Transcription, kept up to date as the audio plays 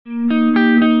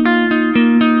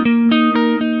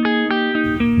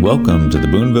Welcome to the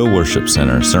Boonville Worship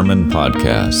Center Sermon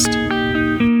Podcast.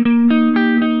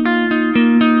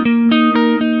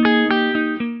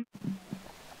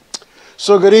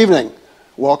 So good evening.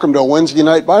 Welcome to a Wednesday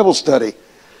night Bible study.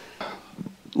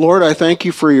 Lord, I thank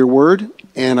you for your word,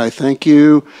 and I thank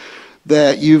you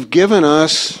that you've given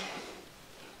us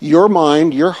your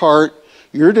mind, your heart,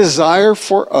 your desire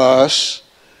for us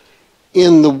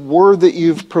in the word that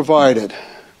you've provided.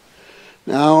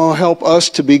 Now help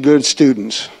us to be good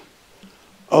students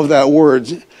of that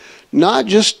word, not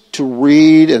just to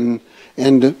read and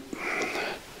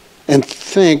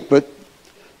think, but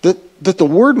that the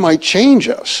word might change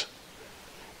us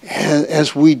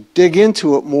as we dig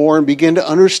into it more and begin to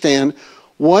understand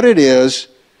what it is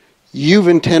you've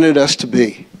intended us to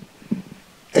be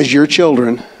as your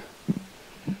children,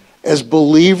 as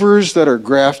believers that are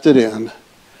grafted in.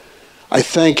 I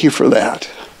thank you for that.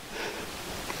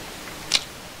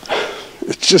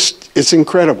 It's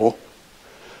incredible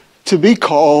to be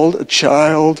called a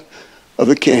child of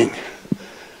the King.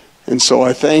 And so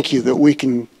I thank you that we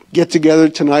can get together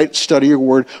tonight, study your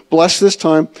word, bless this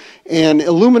time, and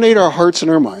illuminate our hearts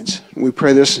and our minds. We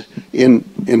pray this in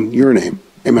your name.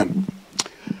 Amen.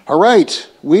 All right,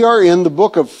 we are in the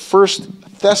book of 1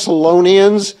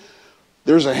 Thessalonians.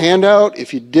 There's a handout.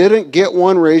 If you didn't get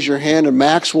one, raise your hand and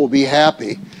Max will be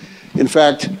happy. In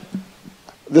fact,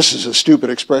 this is a stupid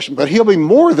expression, but he'll be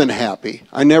more than happy.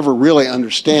 I never really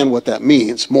understand what that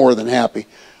means, more than happy.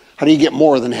 How do you get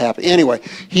more than happy? Anyway,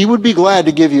 he would be glad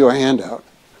to give you a handout.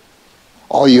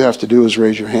 All you have to do is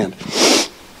raise your hand.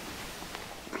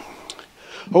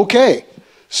 Okay,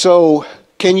 so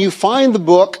can you find the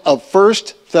book of 1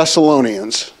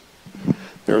 Thessalonians?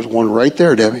 There's one right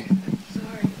there, Debbie.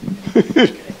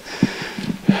 Sorry.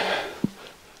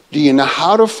 Do you know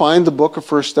how to find the book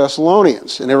of 1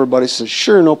 Thessalonians? And everybody says,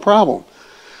 sure, no problem.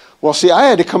 Well, see, I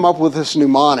had to come up with this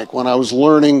mnemonic when I was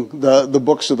learning the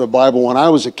books of the Bible when I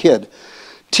was a kid.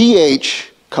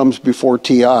 TH comes before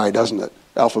TI, doesn't it?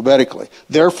 Alphabetically.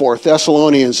 Therefore,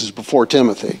 Thessalonians is before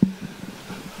Timothy.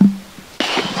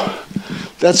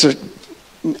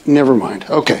 Never mind.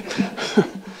 Okay.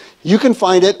 You can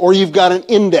find it, or you've got an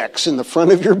index in the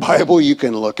front of your Bible. You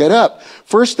can look it up.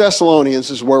 1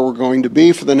 Thessalonians is where we're going to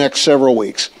be for the next several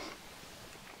weeks.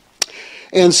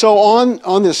 And so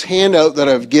on this handout that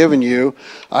I've given you,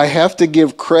 I have to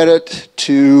give credit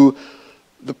to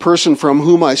the person from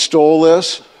whom I stole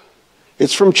this.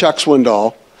 It's from Chuck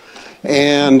Swindoll.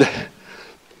 And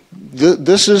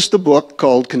this is the book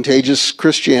called Contagious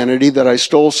Christianity that I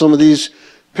stole some of these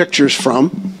pictures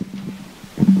from.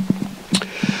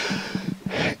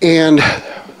 And,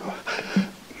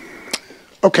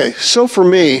 okay, so for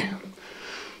me,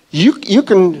 you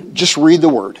can just read the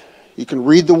Word. You can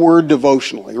read the Word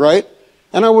devotionally, right?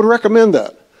 And I would recommend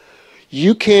that.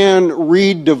 You can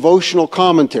read devotional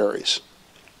commentaries.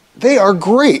 They are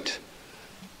great.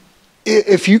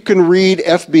 If you can read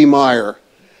F.B. Meyer,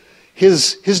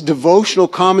 his devotional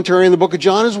commentary in the book of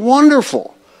John is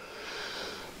wonderful.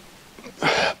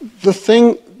 The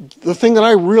thing that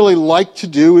I really like to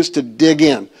do is to dig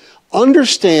in.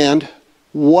 Understand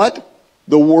what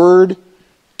the Word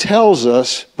tells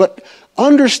us, but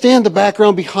understand the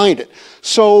background behind it.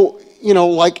 So,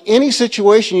 like any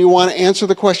situation, you want to answer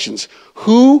the questions.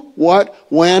 Who, what,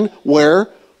 when, where,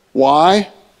 why,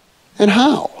 and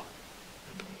how.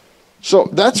 So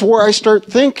that's where I start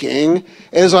thinking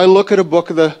as I look at a book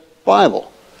of the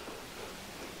Bible.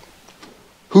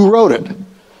 Who wrote it?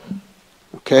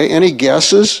 Okay, any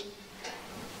guesses?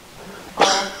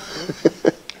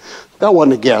 That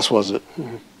wasn't a guess, was it?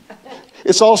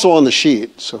 It's also on the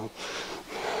sheet. So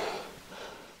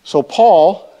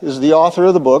Paul is the author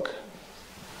of the book.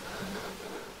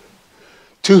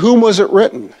 To whom was it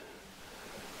written?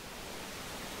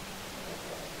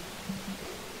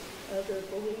 Other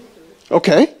believers.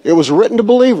 Okay, it was written to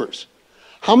believers.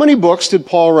 How many books did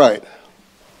Paul write?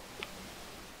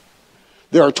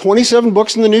 There are 27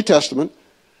 books in the New Testament.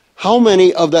 How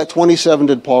many of that 27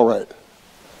 did Paul write?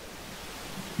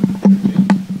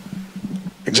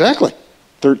 Exactly.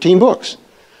 13 books.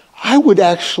 I would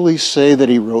actually say that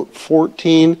he wrote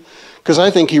 14, because I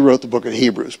think he wrote the book of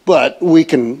Hebrews. But we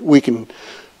can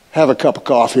have a cup of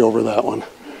coffee over that one.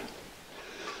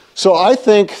 So I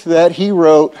think that he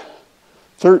wrote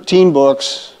 13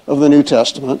 books of the New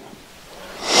Testament.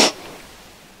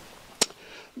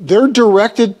 They're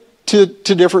directed to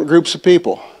different groups of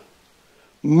people.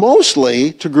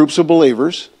 Mostly to groups of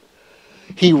believers.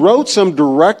 He wrote some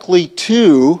directly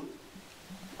to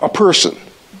a person.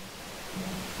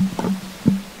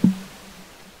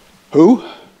 Who?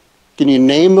 Can you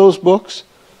name those books?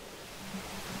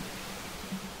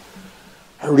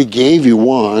 I already gave you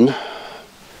one.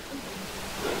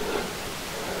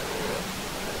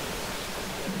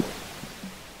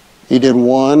 He did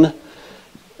 1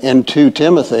 and 2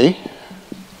 Timothy.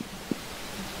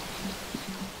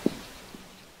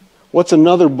 What's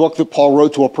another book that Paul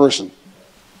wrote to a person?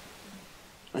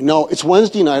 I know it's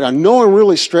Wednesday night. I know I'm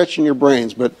really stretching your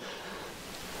brains, but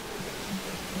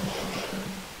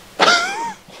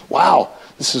wow,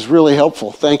 this is really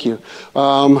helpful. Thank you.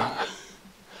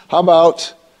 How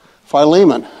about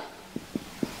Philemon?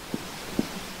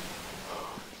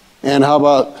 And how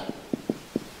about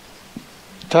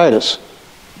Titus?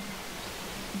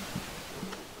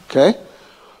 Okay?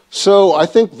 So I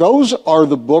think those are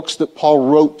the books that Paul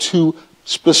wrote to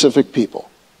specific people.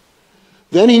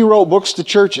 Then he wrote books to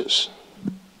churches,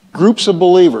 groups of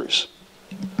believers.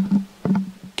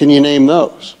 Can you name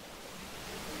those?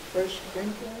 1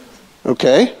 Corinthians.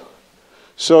 Okay.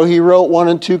 So he wrote 1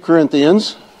 and 2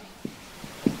 Corinthians.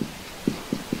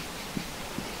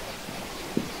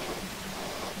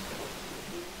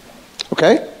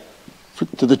 Okay.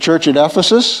 To the church at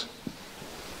Ephesus.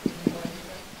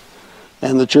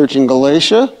 And the church in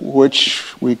Galatia,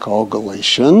 which we call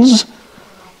Galatians.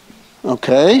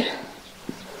 Okay.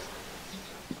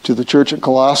 To the church at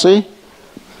Colossae.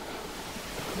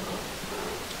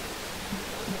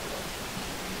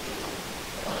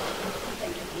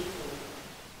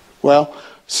 Well,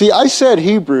 see, I said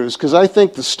Hebrews because I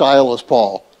think the style is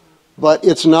Paul, but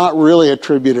it's not really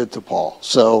attributed to Paul.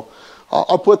 So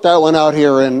I'll put that one out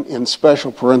here in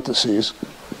special parentheses.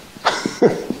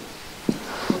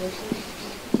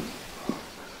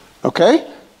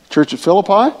 Okay, church at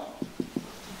Philippi.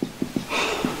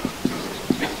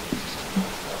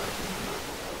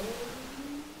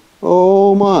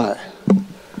 Oh my.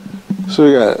 So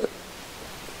we got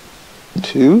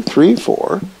 2, 3,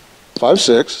 4, 5,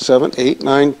 6, 7, 8,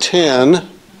 9, 10.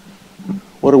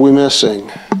 What are we missing?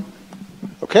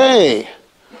 Okay.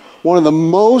 One of the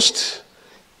most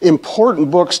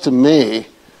important books to me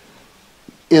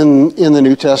in the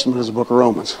New Testament is the book of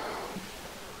Romans.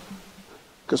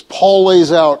 Because Paul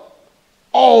lays out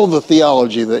all the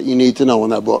theology that you need to know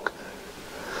in that book.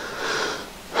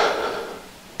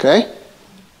 Okay?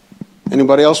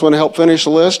 Anybody else want to help finish the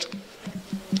list?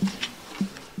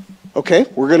 Okay,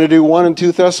 we're going to do 1 and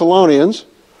 2 Thessalonians.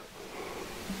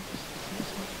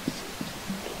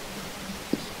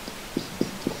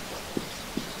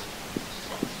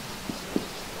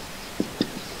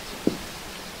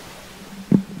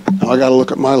 Now I got to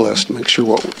look at my list, make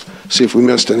sure see if we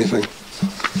missed anything.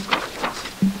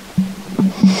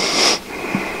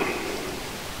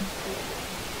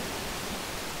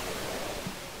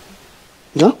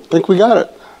 No, I think we got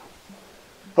it.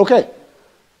 Okay,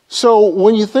 so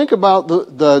when you think about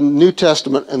the New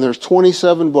Testament, and there's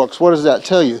 27 books, what does that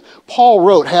tell you? Paul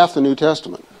wrote half the New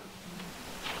Testament.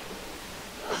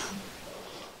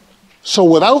 So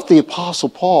without the Apostle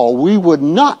Paul, we would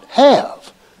not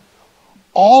have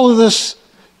all of this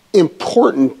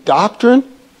important doctrine,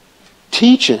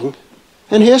 teaching,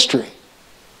 and history.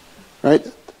 Right?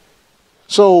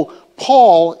 So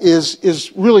Paul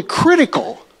is really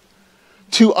critical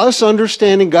to us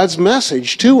understanding God's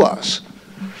message to us.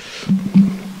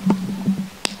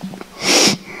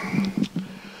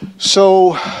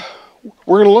 So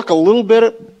we're going to look a little bit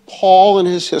at Paul and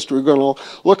his history. We're going to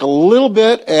look a little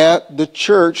bit at the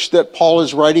church that Paul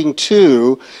is writing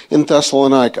to in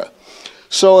Thessalonica.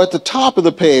 So at the top of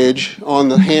the page on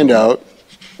the handout,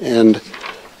 and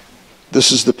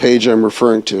this is the page I'm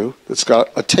referring to, it's got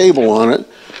a table on it.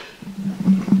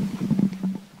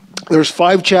 There's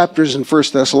 5 chapters in 1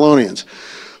 Thessalonians.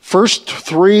 First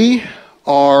 3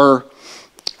 are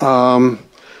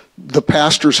the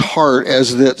pastor's heart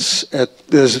as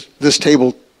this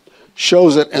table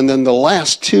shows it, and then the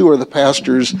last 2 are the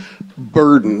pastor's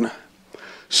burden.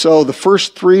 So the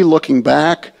first 3 looking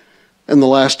back, and the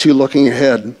last 2 looking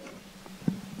ahead.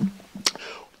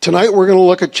 Tonight we're going to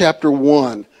look at chapter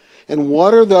 1. And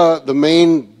what are the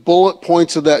main bullet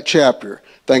points of that chapter?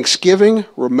 Thanksgiving,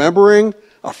 remembering,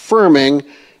 affirming,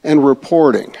 and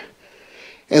reporting.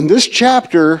 And this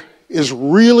chapter is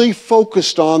really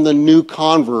focused on the new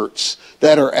converts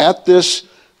that are at this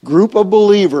group of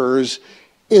believers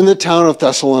in the town of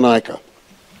Thessalonica.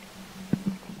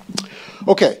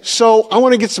 Okay, so I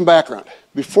want to get some background.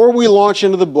 Before we launch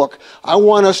into the book, I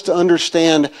want us to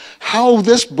understand how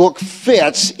this book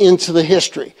fits into the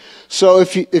history. So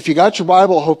if you got your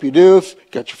Bible, I hope you do. If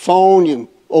you got your phone, you can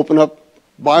open up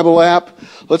Bible app.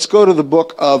 Let's go to the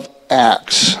book of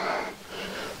Acts.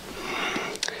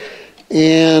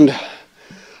 And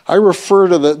I refer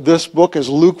to this book as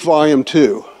Luke Volume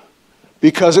 2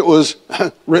 because it was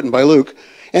written by Luke,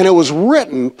 and it was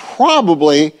written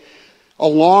probably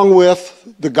along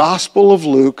with the Gospel of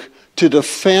Luke to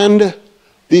defend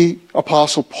the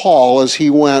Apostle Paul as he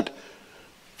went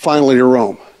finally to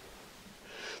Rome.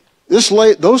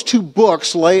 Those two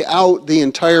books lay out the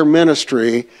entire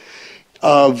ministry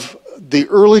of the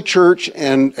early church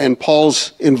and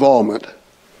Paul's involvement.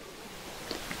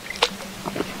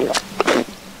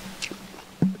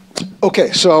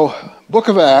 Okay, so Book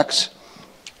of Acts.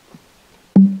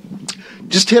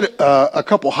 Just hit a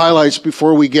couple highlights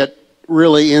before we get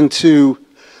really into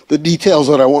the details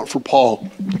that I want for Paul.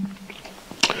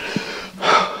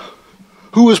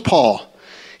 Who was Paul?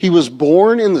 He was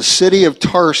born in the city of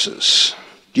Tarsus.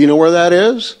 Do you know where that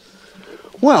is?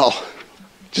 Well,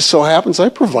 just so happens I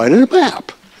provided a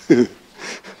map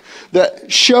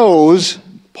that shows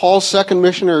Paul's second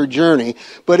missionary journey.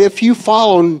 But if you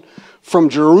follow from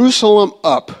Jerusalem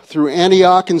up through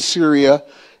Antioch in Syria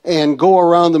and go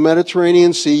around the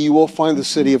Mediterranean Sea, you will find the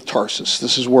city of Tarsus.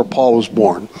 This is where Paul was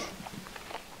born.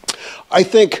 I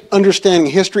think understanding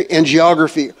history and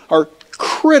geography are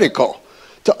critical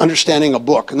to understanding a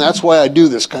book, and that's why I do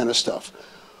this kind of stuff.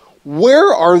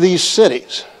 Where are these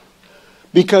cities?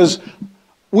 Because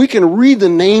we can read the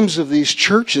names of these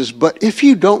churches, but if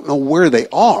you don't know where they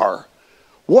are,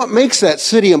 what makes that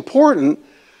city important,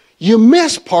 you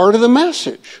miss part of the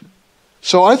message.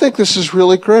 So I think this is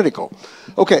really critical.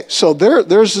 Okay, so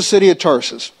there's the city of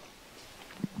Tarsus.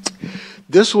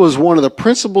 This was one of the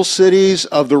principal cities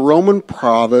of the Roman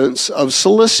province of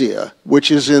Cilicia, which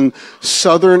is in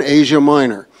southern Asia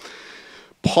Minor.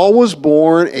 Paul was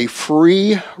born a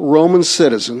free Roman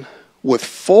citizen with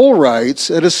full rights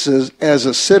as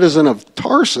a citizen of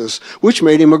Tarsus, which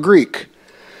made him a Greek.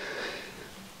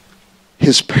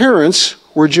 His parents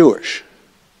were Jewish.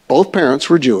 Both parents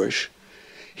were Jewish.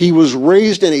 He was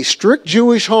raised in a strict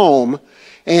Jewish home,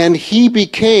 and he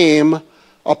became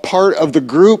a part of the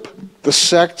group, the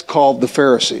sect called the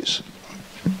Pharisees.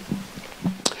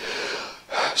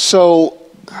 So,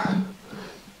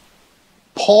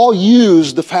 Paul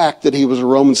used the fact that he was a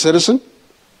Roman citizen,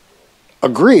 a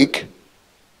Greek,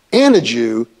 and a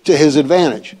Jew to his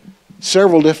advantage.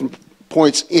 Several different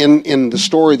points in the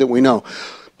story that we know.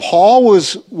 Paul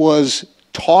was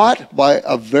taught by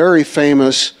a very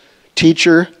famous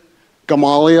teacher,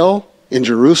 Gamaliel, in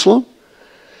Jerusalem.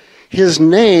 His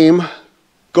name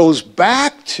goes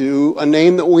back to a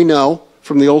name that we know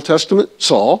from the Old Testament,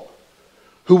 Saul,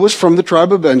 who was from the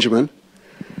tribe of Benjamin,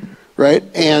 right?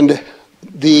 And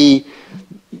the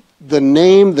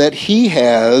name that he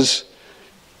has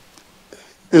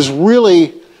is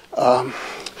really a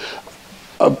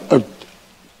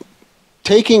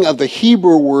taking of the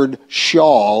Hebrew word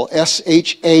Shaul,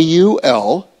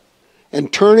 S-H-A-U-L,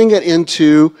 and turning it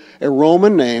into a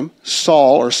Roman name,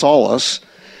 Saul or Saulus.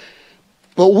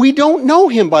 But we don't know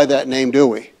him by that name, do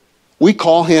we? We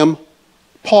call him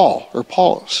Paul or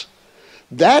Paulus.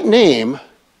 That name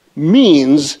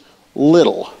means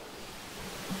little.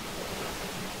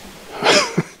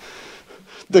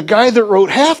 The guy that wrote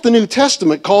half the New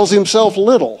Testament calls himself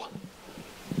little.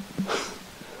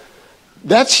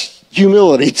 That's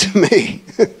humility to me.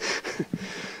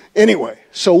 Anyway,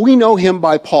 so we know him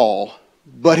by Paul,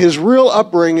 but his real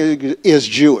upbringing is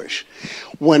Jewish.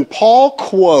 When Paul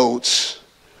quotes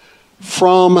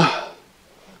from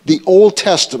the Old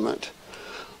Testament,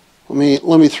 let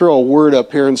me throw a word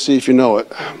up here and see if you know it.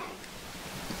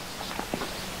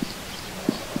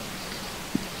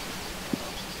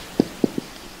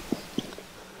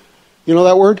 You know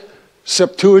that word?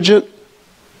 Septuagint.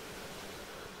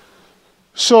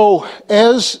 So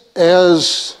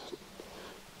as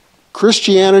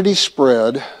Christianity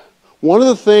spread, one of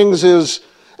the things is,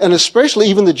 and especially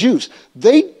even the Jews,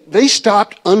 they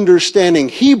stopped understanding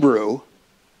Hebrew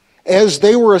as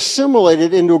they were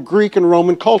assimilated into Greek and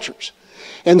Roman cultures.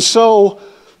 And so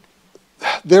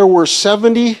there were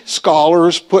 70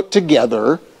 scholars put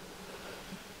together.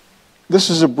 This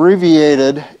is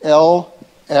abbreviated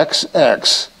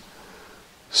LXX.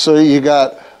 So you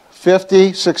got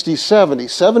 50, 60,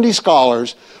 70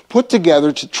 scholars put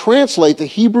together to translate the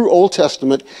Hebrew Old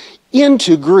Testament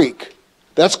into Greek.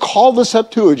 That's called the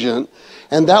Septuagint,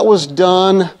 and that was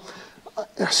done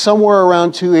somewhere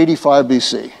around 285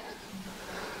 BC.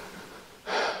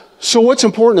 So what's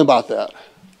important about that?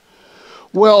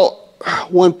 Well,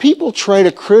 when people try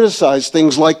to criticize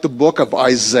things like the book of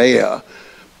Isaiah,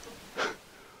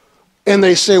 and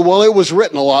they say, well, it was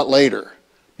written a lot later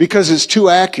because it's too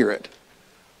accurate.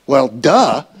 Well,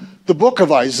 duh. The book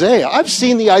of Isaiah, I've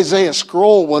seen the Isaiah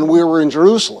scroll when we were in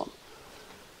Jerusalem.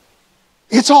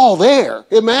 It's all there.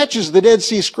 It matches the Dead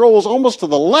Sea Scrolls almost to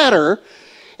the letter,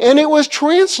 and it was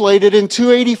translated in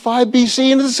 285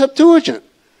 BC into the Septuagint.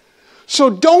 So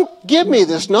don't give me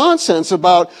this nonsense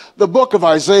about the book of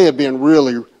Isaiah being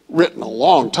really written a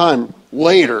long time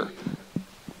later.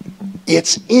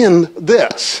 It's in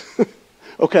this.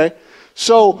 Okay?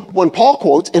 So when Paul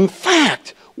quotes, in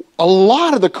fact, a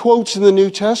lot of the quotes in the New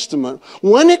Testament,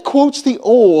 when it quotes the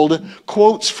Old,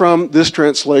 quotes from this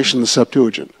translation, the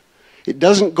Septuagint. It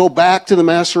doesn't go back to the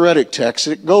Masoretic text.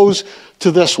 It goes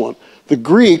to this one, the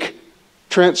Greek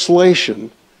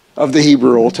translation of the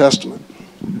Hebrew Old Testament.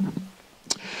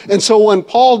 And so when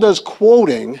Paul does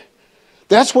quoting,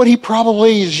 that's what he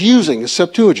probably is using, a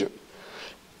Septuagint,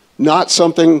 not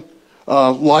something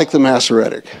like the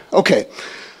Masoretic. Okay,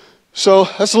 so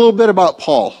that's a little bit about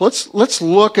Paul. Let's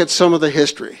look at some of the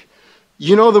history.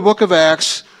 You know the book of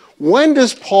Acts. When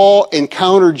does Paul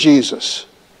encounter Jesus?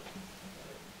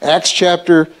 Acts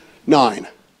chapter 9,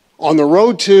 on the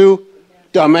road to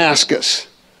Damascus.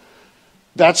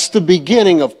 That's the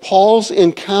beginning of Paul's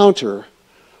encounter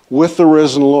with the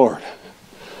risen Lord.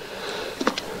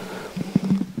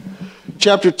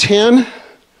 Chapter 10,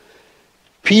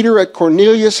 Peter at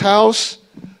Cornelius' house,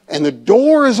 and the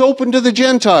door is open to the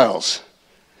Gentiles.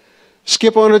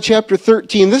 Skip on to chapter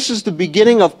 13. This is the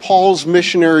beginning of Paul's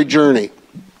missionary journey.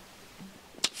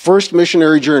 First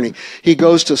missionary journey. He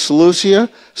goes to Seleucia,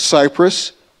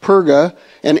 Cyprus, Perga,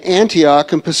 and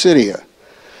Antioch and Pisidia.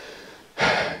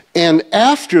 And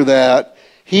after that,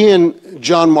 he and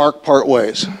John Mark part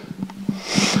ways.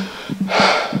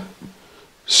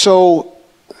 So,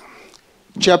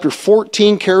 chapter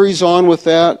 14 carries on with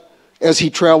that as he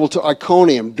traveled to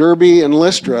Iconium, Derbe, and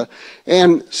Lystra.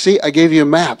 And see, I gave you a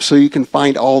map so you can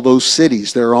find all those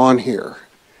cities. They're on here.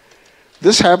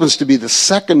 This happens to be the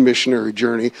second missionary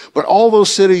journey, but all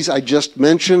those cities I just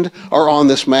mentioned are on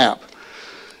this map.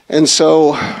 And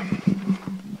so,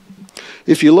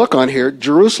 if you look on here,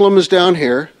 Jerusalem is down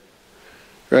here,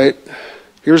 right?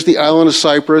 Here's the island of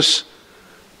Cyprus.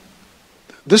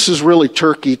 This is really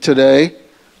Turkey today.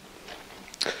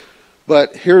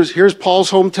 But here's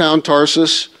Paul's hometown,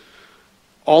 Tarsus.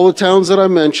 All the towns that I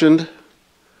mentioned.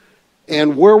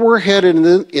 And where we're headed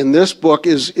in this book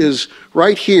is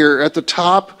right here at the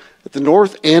top, at the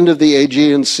north end of the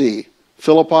Aegean Sea.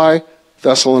 Philippi,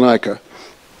 Thessalonica.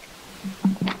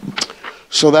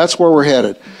 So that's where we're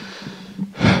headed.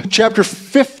 Chapter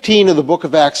 15 of the book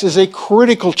of Acts is a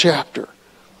critical chapter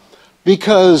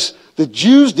because the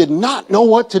Jews did not know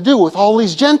what to do with all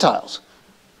these Gentiles.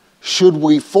 Should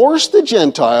we force the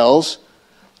Gentiles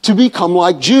to become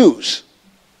like Jews?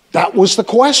 That was the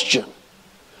question.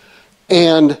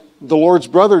 And the Lord's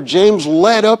brother James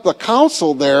led up the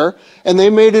council there, and they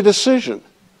made a decision.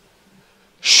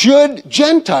 Should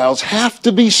Gentiles have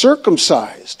to be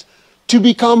circumcised to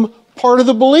become part of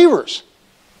the believers?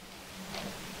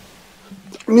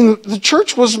 I mean, the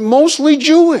church was mostly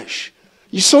Jewish.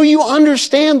 So you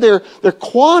understand their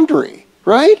quandary,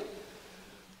 right?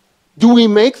 Do we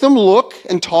make them look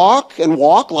and talk and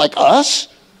walk like us?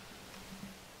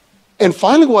 And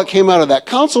finally what came out of that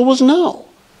council was no.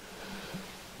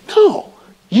 No,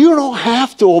 you don't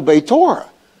have to obey Torah,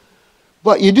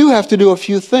 but you do have to do a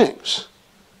few things.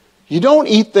 You don't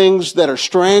eat things that are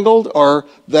strangled or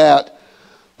that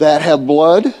have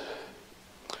blood,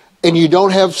 and you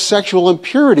don't have sexual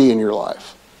impurity in your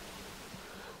life.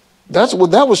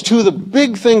 That was two of the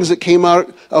big things that came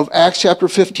out of Acts chapter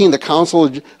 15, the Council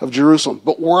of Jerusalem.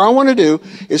 But what I want to do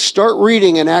is start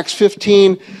reading in Acts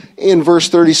 15 in verse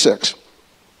 36.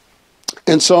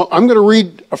 And so I'm going to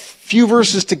read a few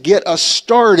verses to get us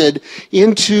started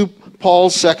into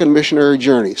Paul's second missionary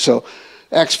journey. So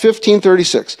Acts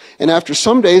 15:36. And after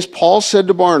some days, Paul said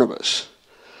to Barnabas,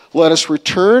 "Let us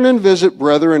return and visit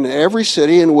brethren in every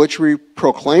city in which we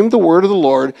proclaim the word of the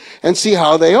Lord and see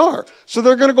how they are." So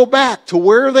they're going to go back to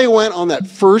where they went on that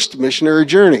first missionary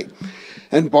journey.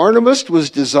 And Barnabas was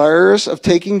desirous of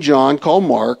taking John, called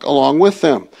Mark, along with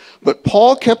them. But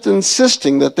Paul kept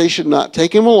insisting that they should not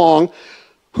take him along,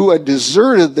 who had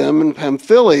deserted them in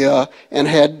Pamphylia and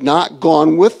had not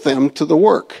gone with them to the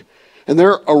work. And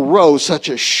there arose such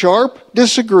a sharp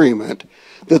disagreement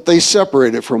that they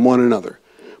separated from one another.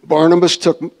 Barnabas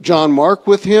took John Mark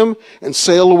with him and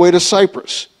sailed away to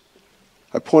Cyprus.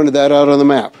 I pointed that out on the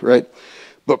map, right?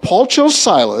 But Paul chose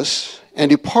Silas and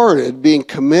departed, being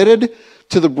committed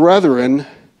to the brethren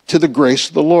to the grace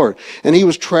of the Lord. And he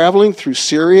was traveling through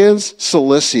Syria and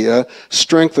Cilicia,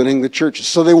 strengthening the churches.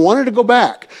 So they wanted to go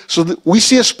back. So we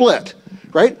see a split,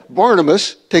 right?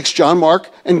 Barnabas takes John Mark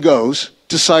and goes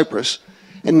to Cyprus.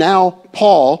 And now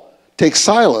Paul takes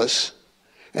Silas,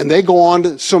 and they go on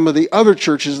to some of the other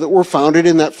churches that were founded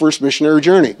in that first missionary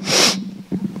journey.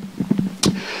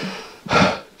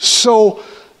 So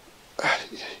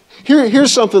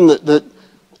here's something that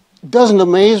doesn't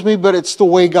amaze me, but it's the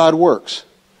way God works.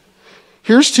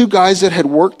 Here's two guys that had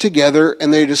worked together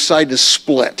and they decide to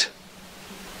split.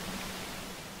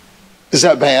 Is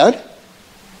that bad?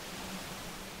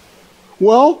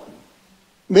 Well,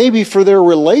 maybe for their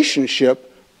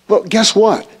relationship, but guess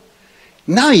what?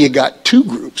 Now you got two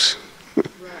groups.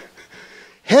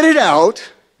 Headed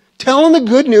out, telling the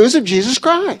good news of Jesus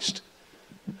Christ.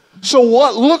 So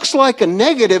what looks like a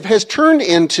negative has turned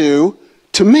into,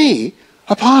 to me,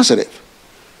 a positive.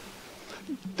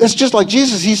 That's just like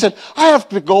Jesus. He said, I have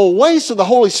to go away so the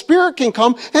Holy Spirit can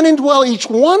come and indwell each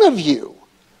one of you.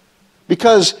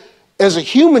 Because as a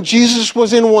human, Jesus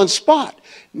was in one spot.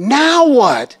 Now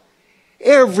what?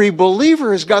 Every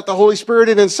believer has got the Holy Spirit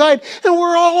inside, and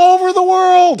we're all over the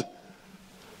world.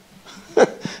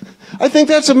 I think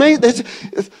that's amazing.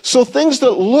 So things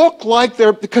that look like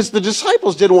they're, because the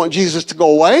disciples didn't want Jesus to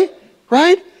go away,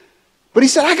 right? But he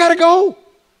said, I got to go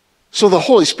so the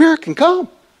Holy Spirit can come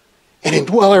and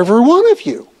indwell every one of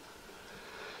you.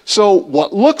 So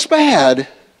what looks bad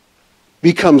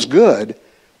becomes good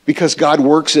because God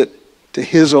works it to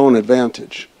his own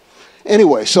advantage.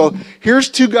 Anyway, so here's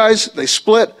two guys, they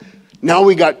split. Now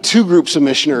we got two groups of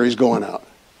missionaries going out.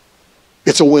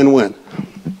 It's a win-win.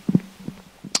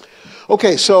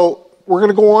 Okay, so we're going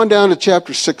to go on down to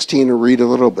chapter 16 and read a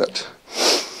little bit.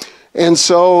 And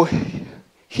so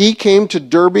he came to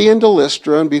Derbe and to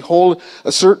Lystra, and behold,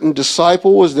 a certain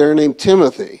disciple was there named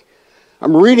Timothy.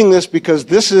 I'm reading this because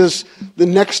this is the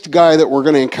next guy that we're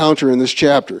going to encounter in this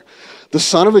chapter. The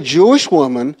son of a Jewish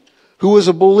woman who was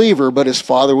a believer, but his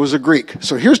father was a Greek.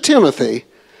 So here's Timothy,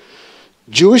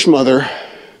 Jewish mother,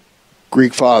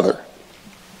 Greek father.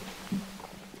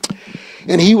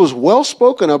 And he was well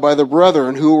spoken of by the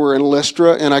brethren who were in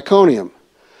Lystra and Iconium.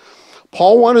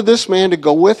 Paul wanted this man to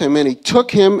go with him, and he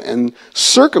took him and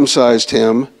circumcised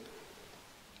him,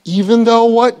 even though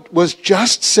what was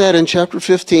just said in chapter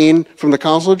 15 from the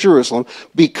Council of Jerusalem,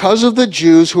 because of the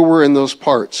Jews who were in those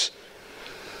parts.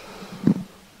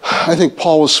 I think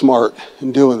Paul was smart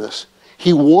in doing this.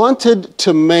 He wanted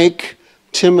to make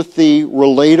Timothy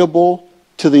relatable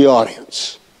to the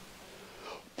audience.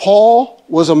 Paul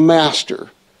was a master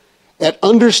at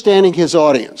understanding his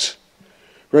audience,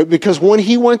 right? Because when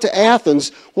he went to Athens,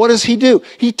 what does he do?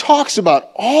 He talks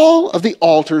about all of the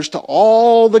altars to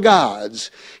all the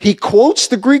gods. He quotes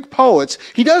the Greek poets.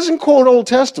 He doesn't quote Old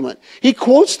Testament. He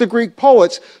quotes the Greek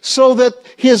poets so that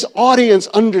his audience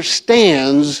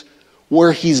understands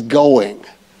where he's going.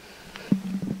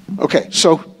 Okay,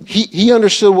 so he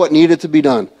understood what needed to be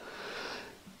done.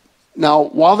 Now,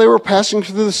 while they were passing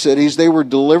through the cities, they were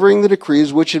delivering the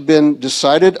decrees which had been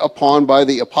decided upon by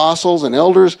the apostles and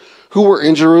elders who were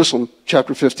in Jerusalem,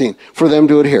 chapter 15, for them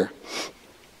to adhere.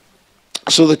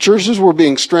 So the churches were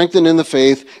being strengthened in the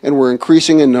faith and were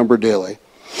increasing in number daily.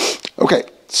 Okay,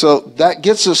 so that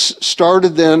gets us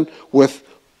started then with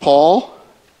Paul.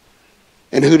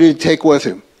 And who did he take with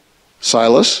him?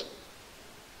 Silas,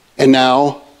 and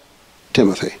now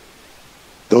Timothy.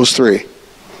 Those three.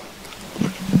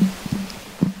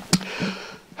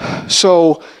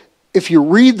 So if you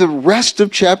read the rest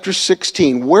of chapter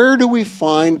 16, where do we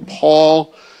find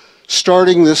Paul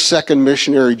starting this second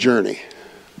missionary journey?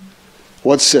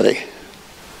 What city?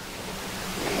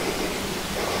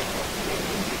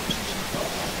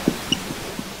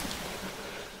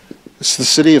 It's the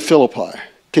city of Philippi.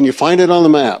 Can you find it on the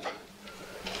map?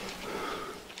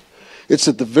 It's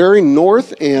at the very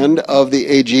north end of the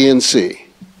Aegean Sea.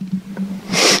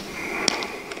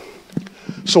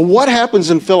 So what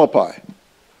happens in Philippi?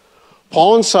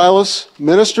 Paul and Silas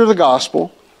minister the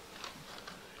gospel.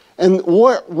 And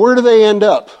where do they end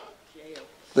up? Jail.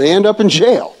 They end up in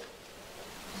jail.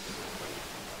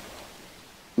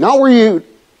 Not where you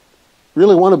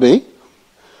really want to be.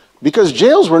 Because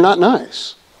jails were not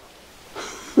nice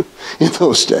in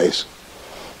those days.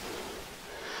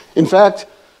 In fact,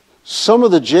 some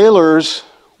of the jailers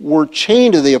were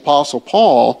chained to the Apostle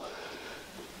Paul.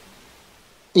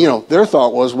 You know, their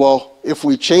thought was, well, if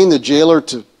we chain the jailer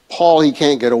to Paul, he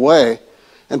can't get away.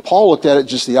 And Paul looked at it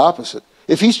just the opposite.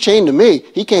 If he's chained to me,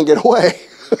 he can't get away.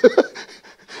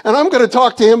 And I'm going to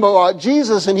talk to him about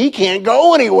Jesus, and he can't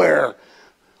go anywhere.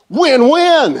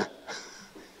 Win-win.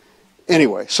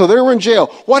 Anyway, so they were in jail.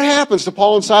 What happens to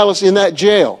Paul and Silas in that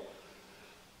jail?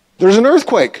 There's an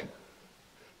earthquake.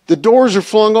 The doors are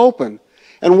flung open.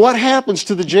 And what happens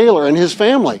to the jailer and his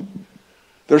family?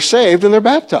 They're saved and they're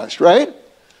baptized, right?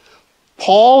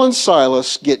 Paul and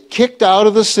Silas get kicked out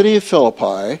of the city of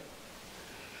Philippi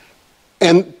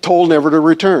and told never to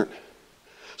return.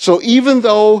 So even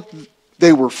though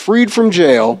they were freed from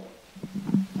jail,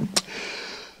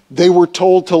 they were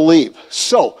told to leave.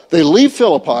 So they leave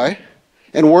Philippi,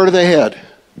 and where do they head?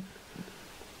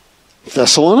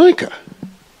 Thessalonica.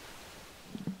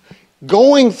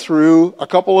 Going through a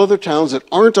couple other towns that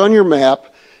aren't on your map,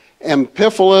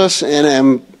 Amphipolis and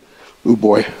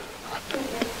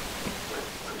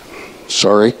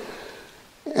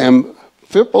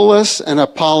Amphipolis and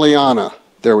Apollonia.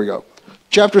 There we go.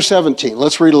 Chapter 17.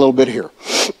 Let's read a little bit here.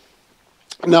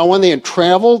 Now, when they had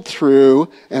traveled through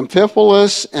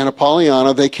Amphipolis and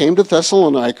Apollonia, they came to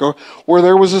Thessalonica, where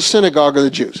there was a synagogue of the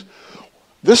Jews.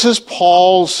 This is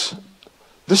Paul's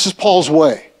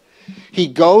way.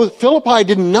 Philippi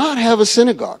did not have a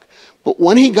synagogue, but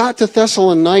when he got to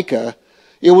Thessalonica,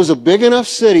 it was a big enough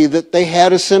city that they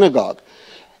had a synagogue.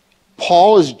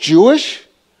 Paul is Jewish,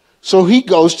 so he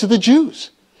goes to the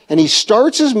Jews, and he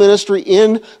starts his ministry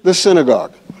in the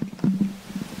synagogue.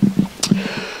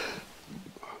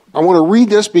 I want to read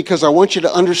this because I want you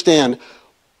to understand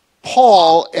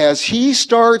Paul, as he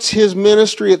starts his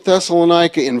ministry at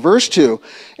Thessalonica in verse 2,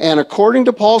 and according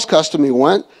to Paul's custom, he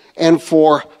went, and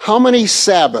for how many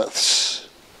Sabbaths?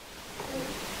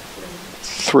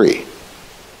 3.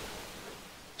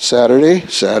 Saturday.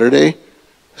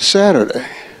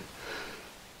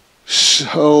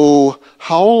 So,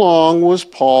 how long was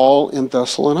Paul in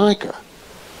Thessalonica?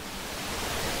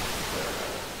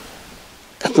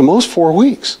 At the most 4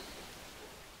 weeks.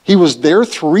 He was there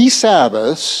 3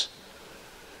 Sabbaths,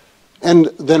 and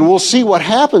then we'll see what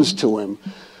happens to him.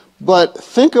 But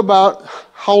think about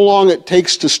how long it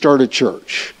takes to start a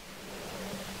church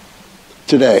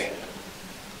today.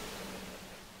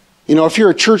 You know, if you're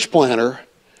a church planter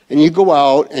and you go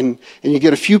out and you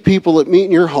get a few people that meet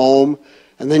in your home,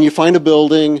 and then you find a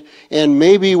building, and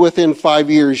maybe within 5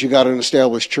 years you got an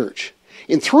established church.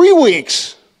 In 3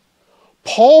 weeks,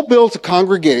 Paul built a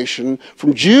congregation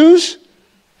from Jews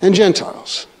and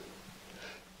Gentiles.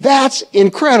 That's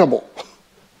incredible.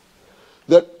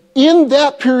 That in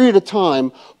that period of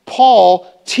time, Paul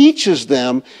teaches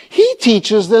them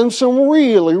some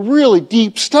really, really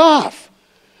deep stuff.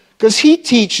 Because he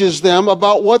teaches them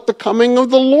about what the coming of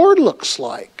the Lord looks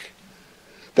like.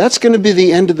 That's going to be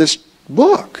the end of this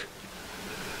book.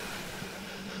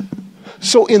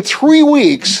 So in 3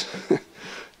 weeks,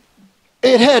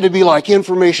 it had to be like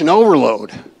information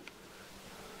overload.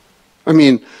 I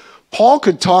mean, Paul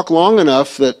could talk long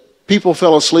enough that people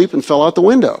fell asleep and fell out the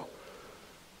window.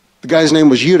 The guy's name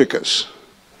was Eutychus.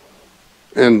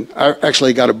 And I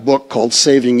actually got a book called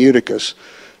Saving Eutychus.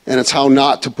 And it's how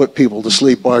not to put people to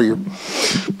sleep while you're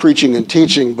preaching and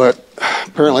teaching. But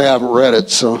apparently I haven't read it,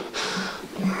 so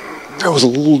that was a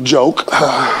little joke.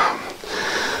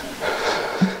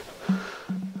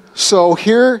 So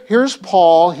here's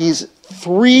Paul. He's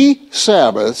 3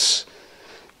 Sabbaths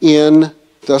in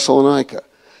Thessalonica.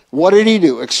 What did he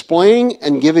do? Explaining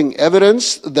and giving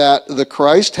evidence that the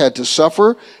Christ had to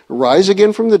suffer, rise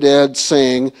again from the dead,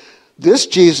 saying, "This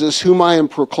Jesus whom I am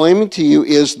proclaiming to you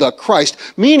is the Christ."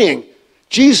 Meaning,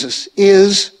 Jesus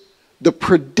is the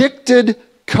predicted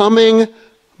coming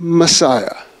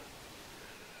Messiah.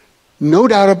 No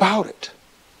doubt about it.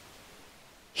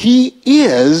 He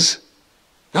is,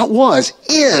 not was,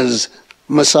 is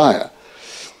Messiah.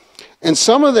 And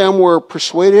some of them were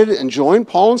persuaded and joined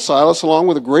Paul and Silas along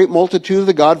with a great multitude of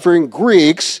the God-fearing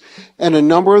Greeks and a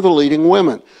number of the leading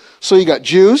women. So you got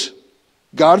Jews,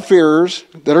 God-fearers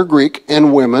that are Greek,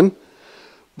 and women.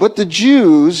 But the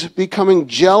Jews, becoming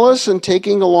jealous and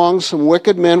taking along some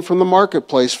wicked men from the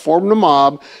marketplace, formed a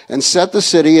mob and set the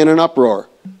city in an uproar.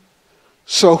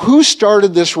 So who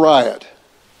started this riot?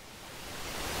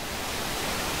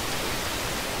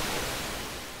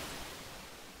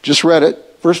 Just read it.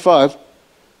 Verse 5,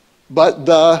 but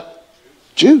the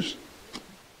Jews.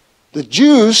 The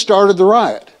Jews started the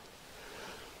riot.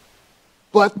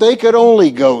 But they could only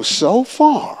go so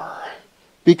far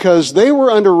because they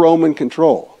were under Roman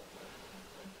control.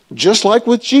 Just like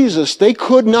with Jesus, they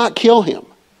could not kill him.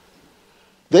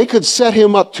 They could set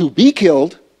him up to be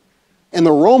killed, and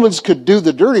the Romans could do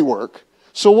the dirty work.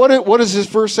 So what does this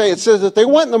verse say? It says that they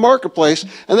went in the marketplace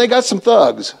and they got some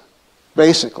thugs,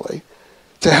 basically,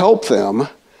 to help them,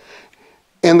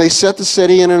 and they set the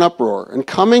city in an uproar. And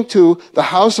coming to the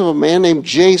house of a man named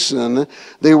Jason,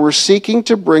 they were seeking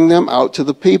to bring them out to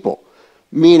the people,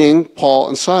 meaning Paul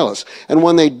and Silas. And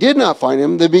when they did not find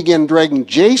him, they began dragging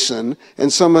Jason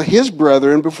and some of his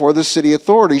brethren before the city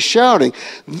authorities, shouting.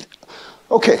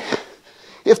 Okay,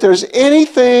 if there's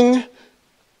anything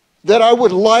that I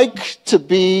would like to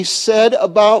be said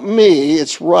about me,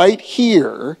 it's right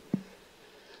here.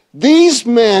 These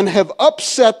men have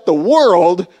upset the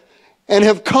world and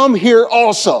have come here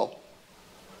also.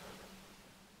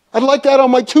 I'd like that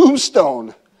on my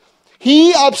tombstone.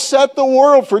 He upset the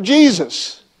world for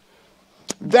Jesus.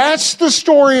 That's the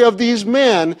story of these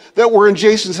men that were in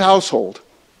Jason's household.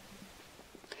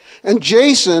 And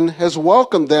Jason has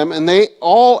welcomed them, and they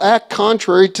all act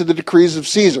contrary to the decrees of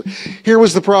Caesar. Here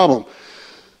was the problem.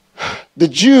 The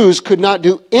Jews could not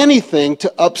do anything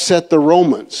to upset the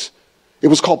Romans. It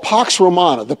was called Pax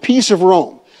Romana, the peace of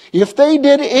Rome. If they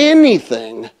did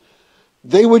anything,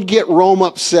 they would get Rome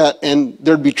upset and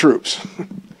there'd be troops.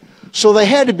 So they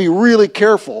had to be really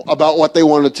careful about what they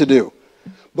wanted to do.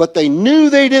 But they knew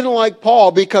they didn't like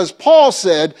Paul because Paul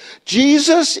said,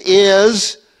 Jesus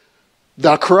is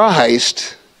the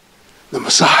Christ, the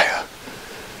Messiah.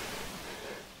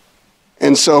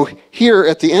 And so here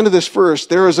at the end of this verse,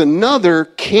 there is another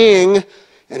king.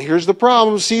 And here's the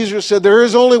problem. Caesar said, there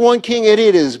is only one king, and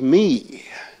it is me.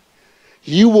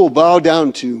 You will bow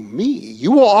down to me.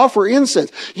 You will offer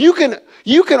incense. You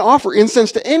can offer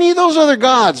incense to any of those other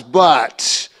gods,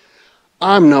 but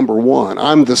I'm number one.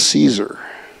 I'm the Caesar.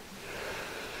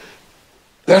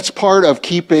 That's part of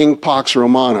keeping Pax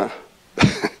Romana.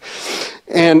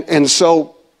 And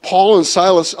so Paul and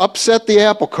Silas upset the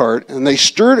apple cart, and they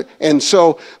stirred, and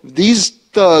so these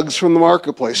thugs from the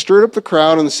marketplace stirred up the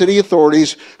crowd and the city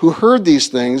authorities who heard these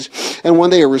things, and when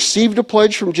they had received a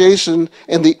pledge from Jason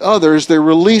and the others, they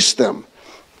released them.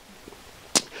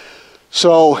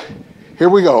 So here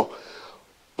we go.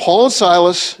 Paul and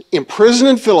Silas, imprisoned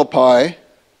in Philippi,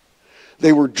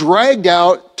 they were dragged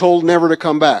out, told never to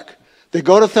come back. They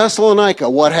go to Thessalonica.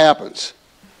 What happens?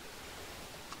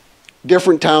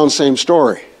 Different town, same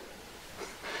story.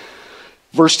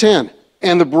 Verse 10.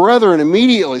 And the brethren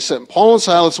immediately sent Paul and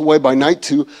Silas away by night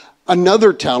to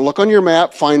another town. Look on your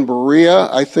map, find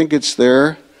Berea. I think it's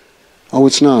there. Oh,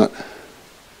 it's not.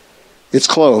 It's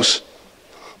close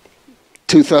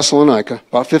to Thessalonica,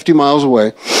 about 50 miles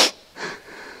away.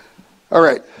 All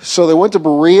right, so they went to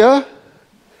Berea.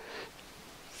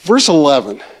 Verse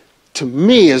 11, to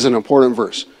me, is an important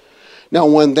verse.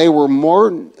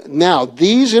 Now,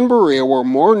 these in Berea were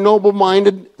more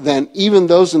noble-minded than even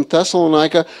those in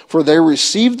Thessalonica, for they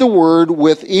received the word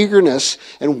with eagerness.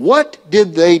 And what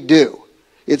did they do?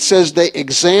 It says they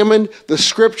examined the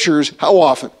scriptures, how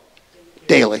often?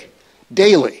 Daily.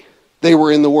 Daily. They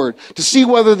were in the word to see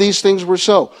whether these things were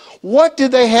so. What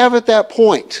did they have at that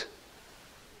point?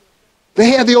 They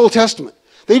had the Old Testament.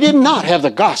 They did not have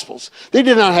the Gospels. They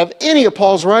did not have any of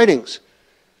Paul's writings.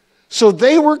 So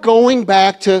they were going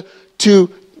back to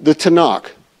the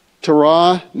Tanakh,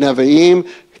 Torah, Nevi'im,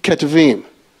 Ketuvim,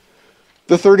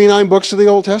 the 39 books of the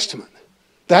Old Testament.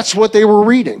 That's what they were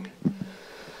reading.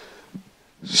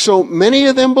 So many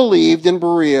of them believed in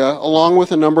Berea, along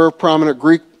with a number of prominent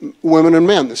Greek women and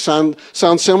men. This sound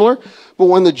similar? But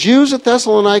when the Jews at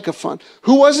Thessalonica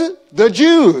who was it? The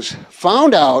Jews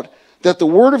found out that the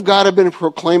word of God had been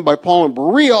proclaimed by Paul in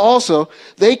Berea also,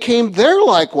 they came there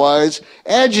likewise,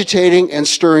 agitating and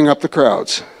stirring up the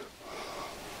crowds.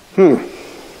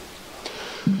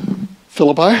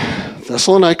 Philippi,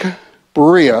 Thessalonica,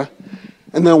 Berea,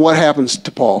 and then what happens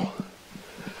to Paul?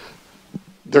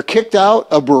 They're kicked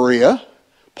out of Berea.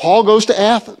 Paul goes to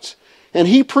Athens, and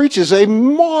he preaches a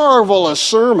marvelous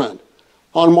sermon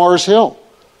on Mars Hill,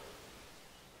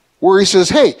 where he says,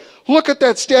 hey, look at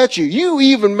that statue. You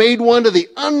even made one to the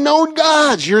unknown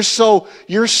gods. You're so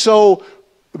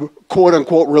quote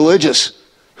unquote religious.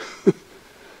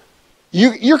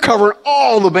 You're covering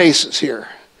all the bases here.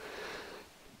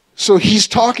 So he's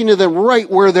talking to them right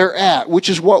where they're at, which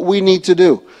is what we need to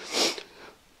do.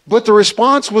 But the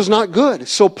response was not good.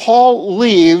 So Paul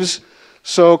leaves.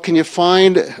 So can you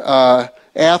find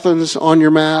Athens on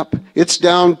your map? It's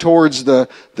down towards the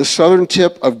southern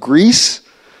tip of Greece.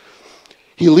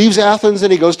 He leaves Athens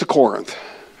and he goes to Corinth.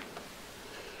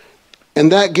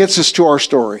 And that gets us to our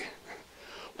story.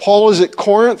 Paul is at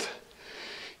Corinth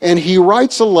and he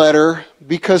writes a letter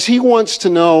because he wants to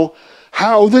know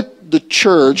how the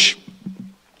church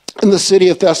in the city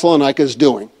of Thessalonica is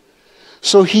doing.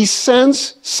 So he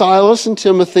sends Silas and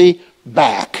Timothy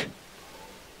back.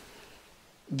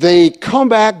 They come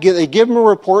back, they give him a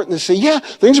report and they say, yeah,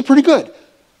 things are pretty good,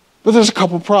 but there's a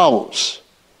couple problems.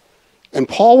 And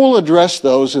Paul will address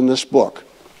those in this book.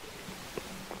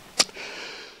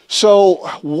 So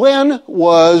when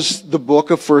was the book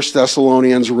of 1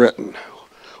 Thessalonians written?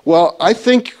 Well, I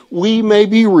think we may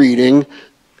be reading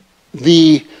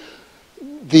the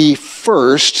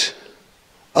first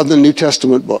of the New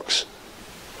Testament books.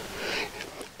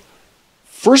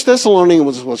 1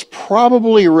 Thessalonians was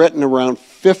probably written around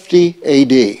 50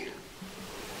 AD.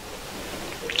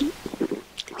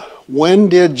 When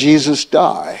did Jesus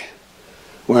die?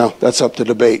 Well, that's up to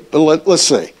debate, but let's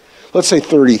say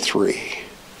 33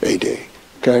 AD,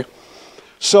 okay?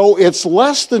 So it's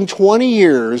less than 20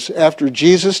 years after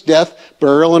Jesus' death,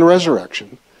 burial, and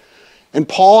resurrection. And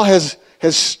Paul has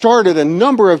started a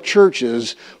number of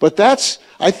churches, but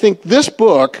I think this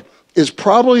book is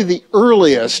probably the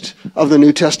earliest of the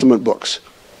New Testament books.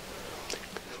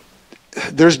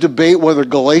 There's debate whether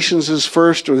Galatians is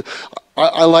first, or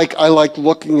I like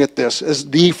looking at this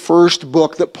as the first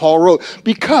book that Paul wrote,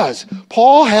 because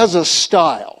Paul has a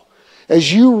style.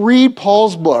 As you read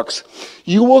Paul's books,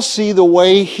 you will see the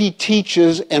way he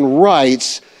teaches and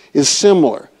writes is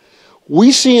similar.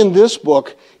 We see in this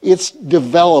book, it's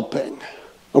developing,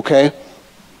 okay?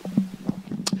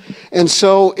 And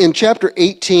so in chapter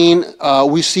 18,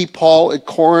 we see Paul at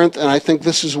Corinth, and I think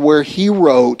this is where he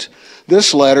wrote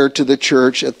this letter to the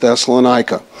church at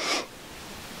Thessalonica.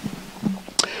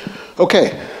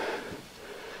 Okay,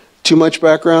 too much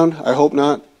background? I hope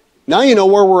not. Now you know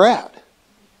where we're at.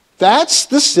 That's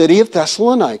the city of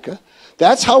Thessalonica.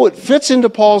 That's how it fits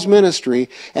into Paul's ministry.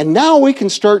 And now we can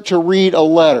start to read a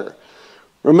letter.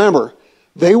 Remember,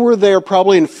 they were there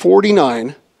probably in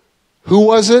 49. Who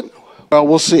was it? Well,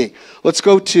 we'll see. Let's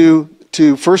go to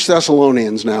 1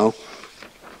 Thessalonians now,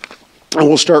 and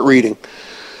we'll start reading.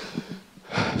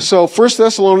 So 1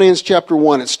 Thessalonians chapter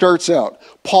 1, it starts out,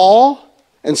 Paul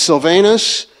and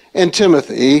Silvanus and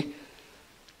Timothy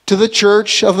to the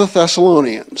church of the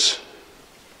Thessalonians.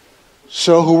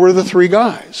 So who were the three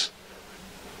guys?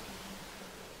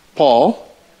 Paul,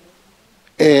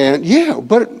 and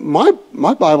but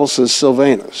my Bible says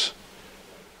Silvanus.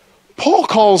 Paul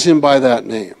calls him by that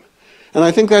name, and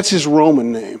I think that's his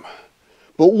Roman name.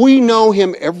 But we know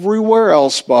him everywhere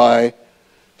else by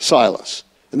Silas.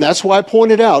 And that's why I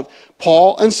pointed out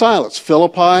Paul and Silas,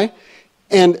 Philippi,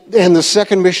 and the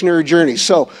second missionary journey.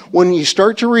 So when you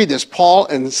start to read this, Paul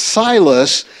and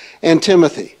Silas and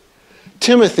Timothy.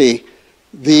 Timothy,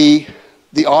 the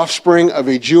offspring of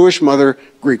a Jewish mother,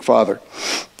 Greek father.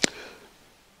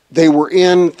 They were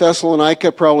in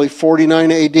Thessalonica, probably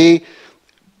 49 AD.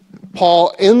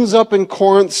 Paul ends up in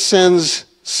Corinth,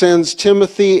 sends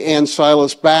Timothy and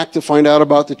Silas back to find out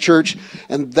about the church,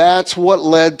 and that's what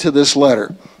led to this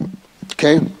letter.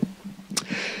 Okay?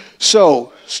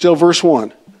 So, still verse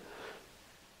 1.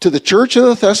 To the church of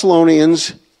the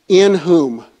Thessalonians, in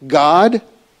whom God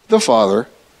the Father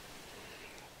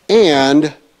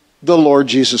and the Lord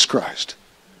Jesus Christ.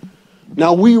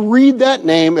 Now, we read that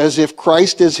name as if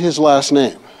Christ is his last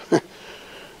name.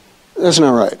 That's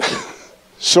not right.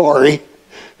 Sorry.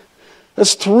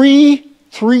 That's three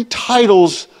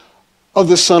titles of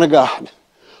the Son of God.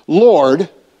 Lord,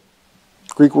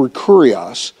 Greek word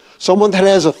kurios, someone that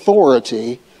has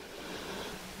authority.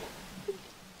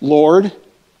 Lord,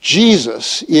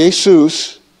 Jesus,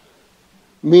 Jesus,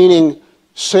 meaning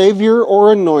Savior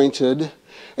or anointed,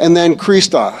 and then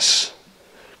Christos,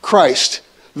 Christ,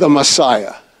 the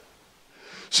Messiah.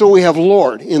 So we have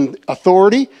Lord in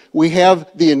authority, we have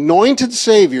the anointed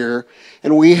Savior,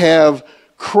 and we have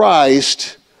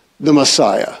Christ, the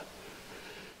Messiah.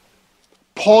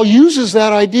 Paul uses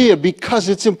that idea because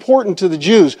it's important to the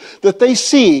Jews that they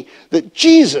see that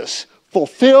Jesus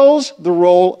fulfills the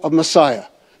role of Messiah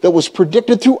that was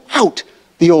predicted throughout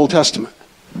the Old Testament.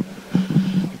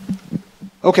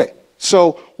 Okay,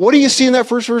 so what do you see in that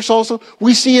first verse also?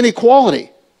 We see an equality.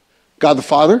 God the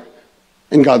Father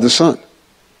and God the Son.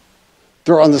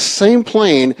 They're on the same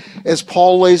plane as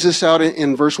Paul lays this out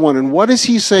in verse 1. And what does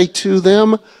he say to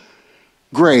them?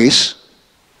 Grace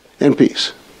and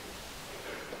peace.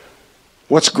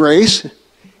 What's grace?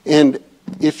 And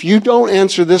if you don't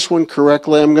answer this one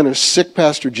correctly, I'm going to sick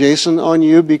Pastor Jason on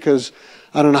you, because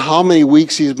I don't know how many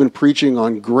weeks he's been preaching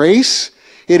on grace.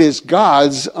 It is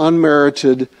God's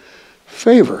unmerited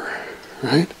favor,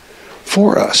 right?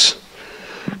 For us.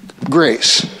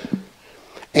 Grace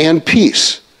and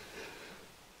peace.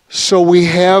 So we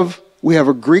have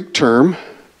a Greek term,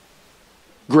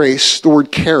 grace, the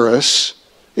word charis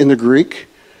in the Greek.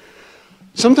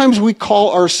 Sometimes we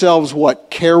call ourselves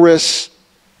what? Charismatics?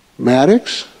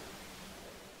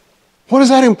 What does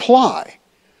that imply?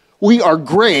 We are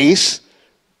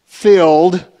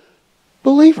grace-filled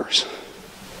believers.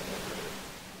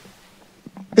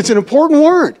 It's an important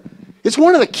word. It's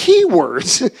one of the key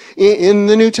words in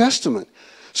the New Testament.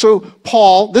 So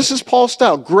Paul, this is Paul's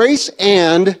style, grace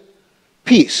and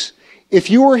peace. If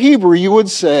you were Hebrew, you would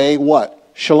say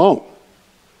what? Shalom.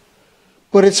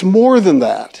 But it's more than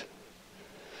that.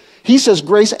 He says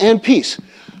grace and peace.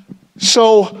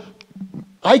 So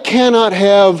I cannot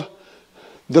have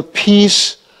the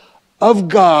peace of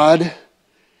God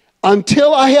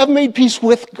until I have made peace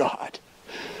with God.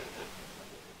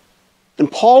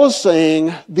 And Paul is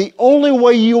saying the only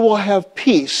way you will have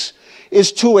peace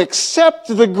is to accept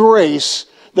the grace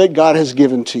that God has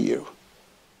given to you.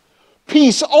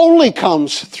 Peace only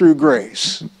comes through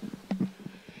grace.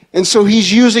 And so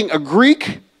he's using a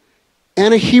Greek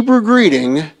and a Hebrew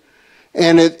greeting,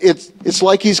 and it's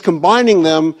like he's combining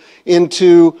them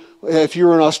into, if you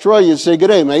were in Australia, you'd say, "Good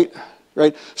day, mate."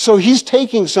 Right? So he's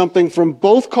taking something from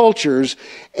both cultures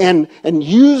and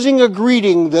using a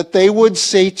greeting that they would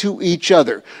say to each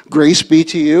other. Grace be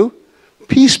to you,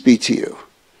 peace be to you.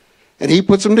 And he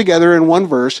puts them together in one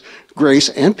verse, grace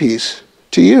and peace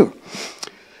to you.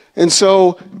 And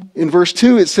so in verse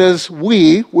 2 it says,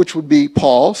 we, which would be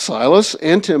Paul, Silas,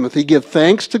 and Timothy, give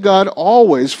thanks to God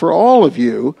always for all of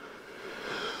you.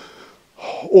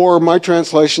 Or my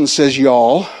translation says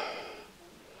y'all.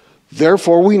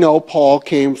 Therefore we know Paul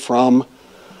came from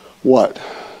what?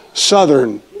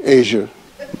 Southern Asia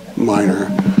Minor.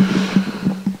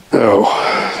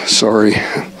 Oh, sorry.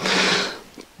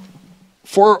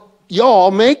 For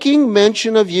y'all, making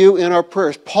mention of you in our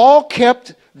prayers. Paul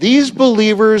kept these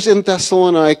believers in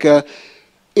Thessalonica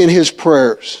in his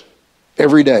prayers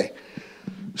every day.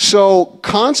 So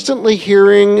constantly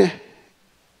hearing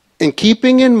and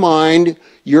keeping in mind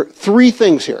your three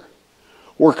things here.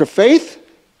 Work of faith,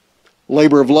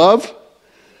 labor of love,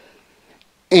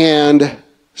 and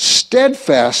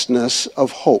steadfastness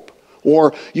of hope.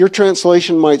 Or your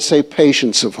translation might say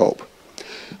patience of hope.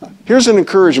 Here's an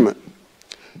encouragement.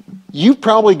 You've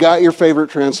probably got your favorite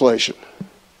translation.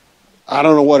 I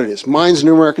don't know what it is. Mine's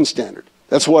New American Standard.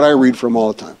 That's what I read from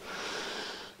all the time.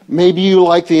 Maybe you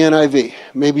like the NIV.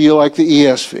 Maybe you like the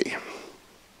ESV.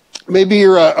 Maybe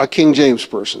you're a King James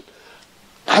person.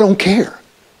 I don't care.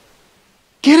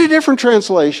 Get a different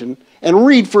translation and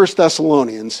read 1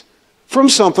 Thessalonians from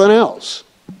something else.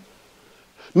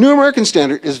 New American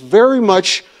Standard is very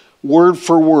much word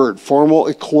for word, formal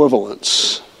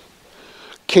equivalence.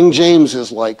 King James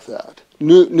is like that.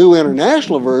 New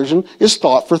International Version is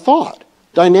thought for thought,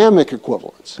 dynamic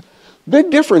equivalence.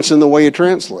 Big difference in the way you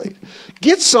translate.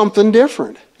 Get something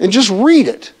different and just read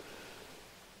it.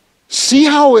 See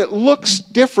how it looks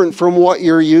different from what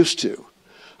you're used to.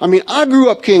 I mean, I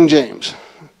grew up King James.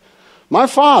 My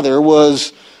father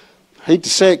was, I hate to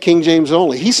say it, King James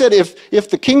only. He said if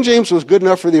the King James was good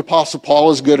enough for the Apostle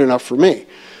Paul, it's good enough for me.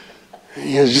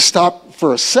 You just stop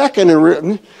for a second and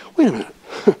wait a minute.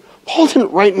 Paul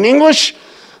didn't write in English,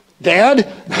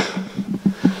 Dad.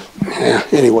 Yeah,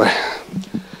 anyway.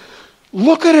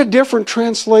 Look at a different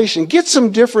translation. Get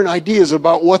some different ideas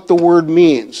about what the word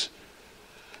means.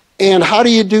 And how do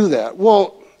you do that?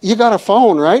 Well, you got a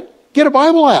phone, right? Get a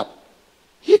Bible app.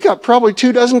 You got probably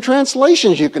 24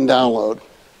 translations you can download.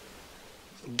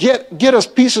 Get a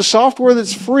piece of software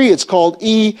that's free. It's called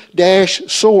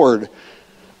E-Sword.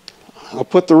 I'll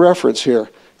put the reference here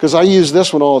because I use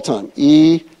this one all the time.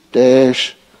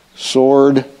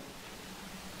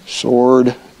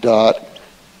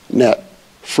 sword.net.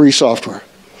 Free software.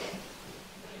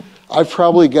 I've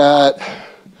probably got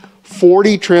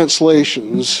 40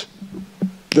 translations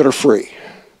that are free.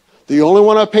 The only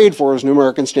one I paid for is New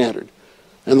American Standard.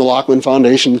 And the Lockman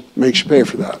Foundation makes you pay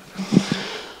for that.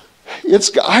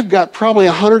 I've got probably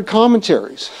 100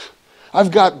 commentaries.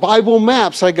 I've got Bible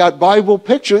maps. I got Bible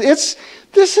pictures.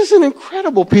 This is an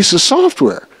incredible piece of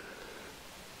software.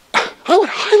 I would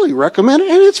highly recommend it,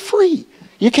 and it's free.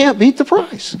 You can't beat the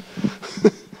price.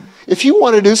 If you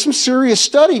want to do some serious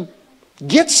study,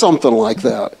 get something like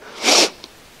that.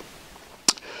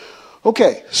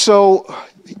 Okay, so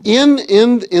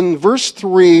in verse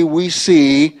 3, we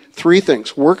see three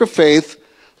things. Work of faith,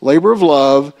 labor of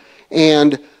love,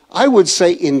 and I would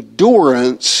say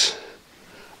endurance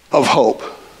of hope.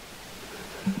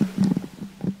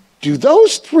 Do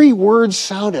those three words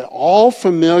sound at all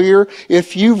familiar?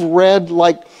 If you've read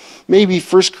like maybe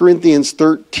 1 Corinthians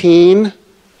 13,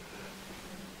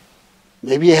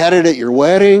 maybe you had it at your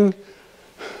wedding.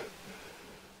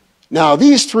 Now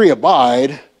these three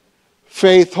abide,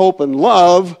 faith, hope, and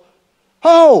love.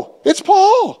 Oh, it's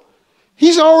Paul.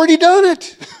 He's already done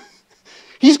it.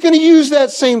 He's going to use that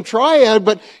same triad,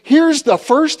 but here's the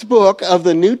first book of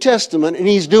the New Testament, and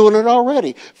he's doing it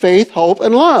already. Faith, hope,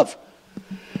 and love.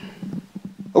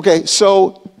 Okay,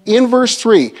 so in verse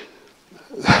 3,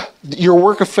 your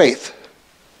work of faith,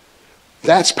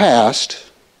 that's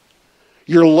past.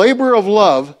 Your labor of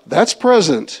love, that's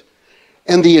present.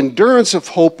 And the endurance of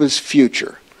hope is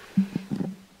future.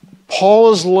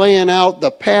 Paul is laying out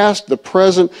the past, the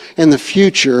present, and the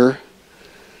future.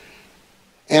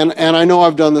 And I know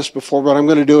I've done this before, but I'm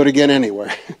going to do it again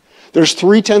anyway. There's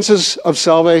three tenses of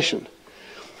salvation.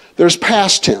 There's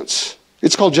past tense.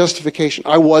 It's called justification.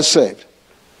 I was saved.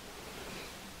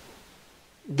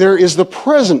 There is the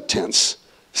present tense,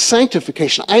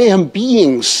 sanctification. I am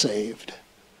being saved.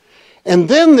 And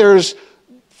then there's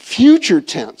future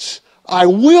tense. I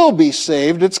will be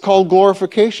saved. It's called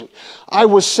glorification. I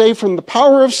was saved from the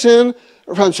power of sin,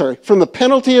 from the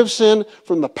penalty of sin,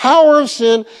 from the power of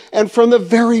sin, and from the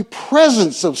very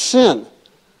presence of sin.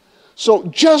 So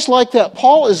just like that,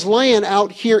 Paul is laying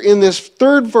out here in this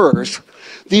third verse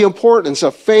the importance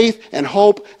of faith and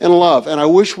hope and love. And I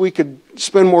wish we could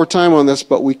spend more time on this,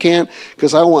 but we can't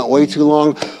because I went way too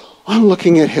long. I'm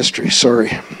looking at history,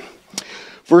 sorry.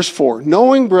 Verse 4,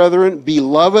 knowing, brethren,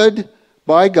 beloved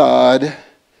by God,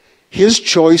 his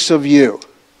choice of you.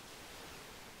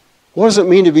 What does it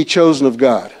mean to be chosen of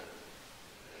God?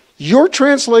 Your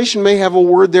translation may have a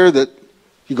word there that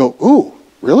you go, ooh,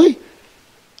 really?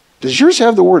 Does yours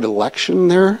have the word election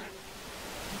there?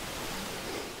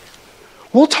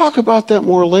 We'll talk about that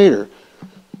more later.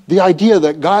 The idea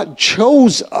that God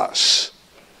chose us.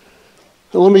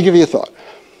 Now, let me give you a thought.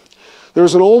 There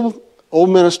was an old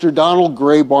minister, Donald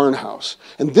Gray Barnhouse,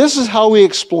 and this is how he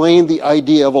explained the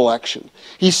idea of election.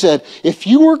 He said, if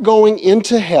you were going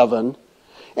into heaven,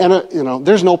 and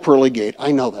there's no pearly gate,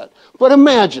 I know that. But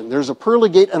imagine there's a pearly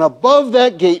gate, and above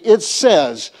that gate it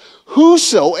says,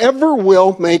 whosoever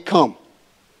will may come.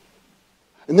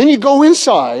 And then you go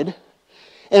inside,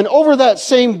 and over that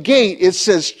same gate it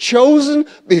says, chosen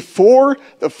before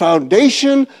the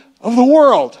foundation of the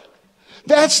world.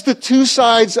 That's the two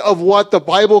sides of what the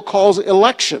Bible calls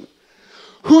election.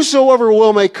 Whosoever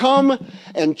will may come,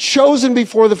 and chosen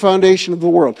before the foundation of the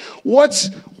world. What's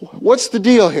the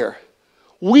deal here?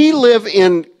 We live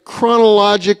in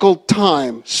chronological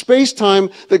time,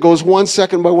 space-time that goes 1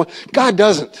 second by one. God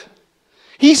doesn't.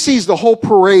 He sees the whole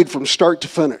parade from start to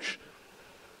finish.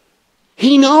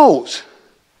 He knows.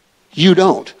 You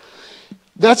don't.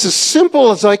 That's as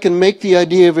simple as I can make the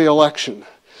idea of the election.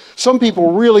 Some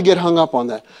people really get hung up on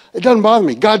that. It doesn't bother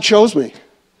me. God chose me.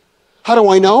 How do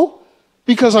I know?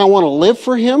 Because I want to live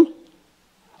for him.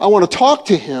 I want to talk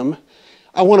to him.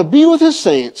 I want to be with his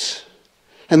saints.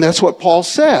 And that's what Paul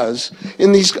says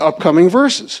in these upcoming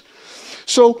verses.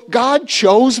 So God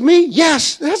chose me?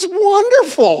 Yes, that's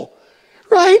wonderful,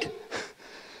 right?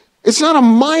 It's not a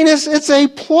minus, it's a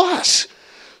plus.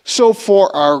 So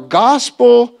for our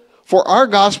gospel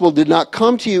did not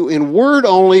come to you in word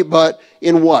only, but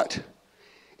in what?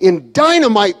 In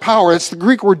dynamite power. It's the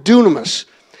Greek word dunamis.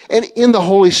 And in the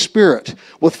Holy Spirit,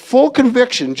 with full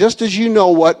conviction, just as you know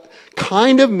what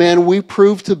kind of men we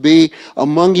prove to be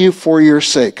among you for your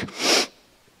sake.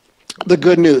 The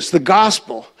good news, the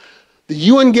gospel, the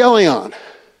euangelion,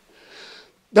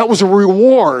 that was a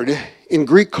reward in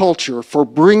Greek culture for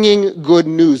bringing good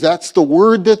news. That's the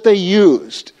word that they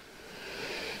used.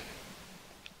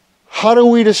 How do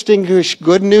we distinguish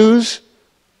good news?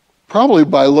 Probably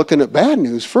by looking at bad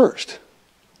news first.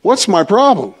 What's my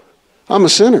problem? I'm a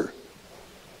sinner.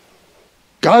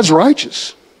 God's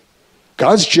righteous.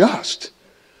 God's just.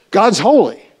 God's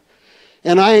holy.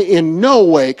 And I in no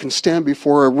way can stand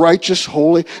before a righteous,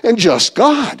 holy, and just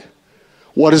God.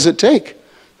 What does it take?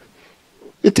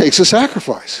 It takes a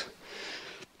sacrifice.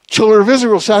 Children of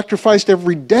Israel sacrificed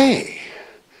every day.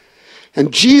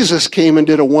 And Jesus came and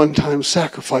did a one-time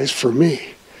sacrifice for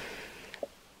me.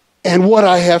 And what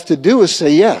I have to do is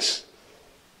say yes.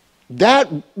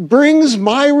 That brings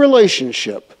my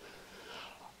relationship.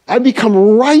 I become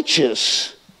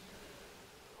righteous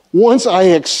once I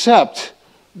accept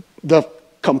the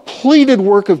completed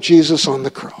work of Jesus on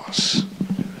the cross.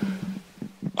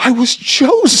 I was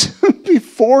chosen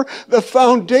before the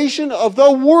foundation of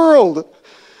the world.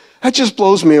 That just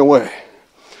blows me away.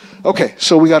 Okay,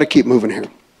 so we got to keep moving here.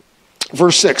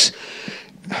 Verse 6.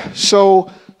 So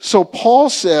Paul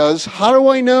says, how do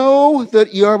I know that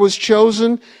I was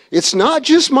chosen? It's not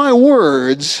just my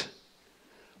words,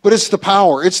 but it's the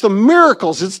power. It's the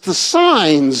miracles. It's the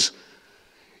signs.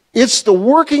 It's the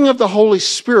working of the Holy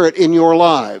Spirit in your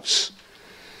lives.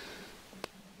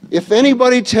 If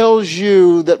anybody tells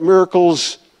you that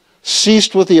miracles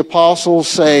ceased with the apostles,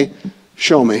 say,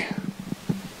 show me.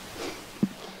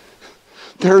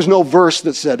 There's no verse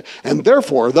that said, and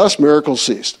therefore, thus miracles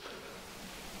ceased.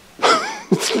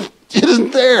 It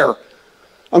isn't there.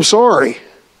 I'm sorry.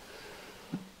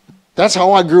 That's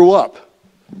how I grew up.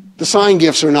 The sign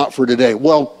gifts are not for today.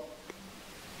 Well,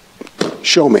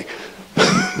 show me.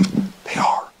 They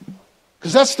are.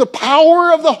 Because that's the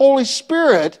power of the Holy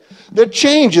Spirit that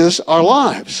changes our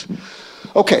lives.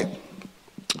 Okay,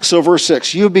 so verse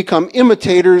 6, you have become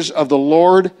imitators of the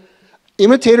Lord,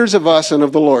 imitators of us and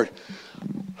of the Lord.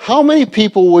 How many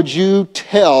people would you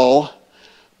tell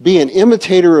be an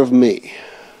imitator of me?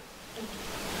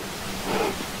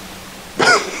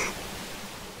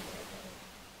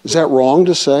 Is that wrong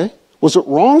to say? Was it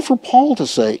wrong for Paul to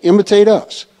say, imitate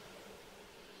us?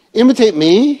 Imitate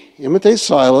me, imitate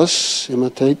Silas,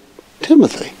 imitate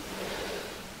Timothy,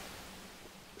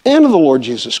 and of the Lord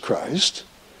Jesus Christ,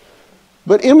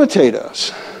 but imitate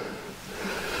us.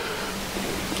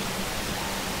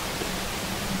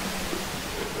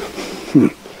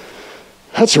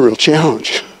 That's a real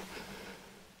challenge.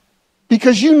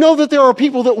 Because you know that there are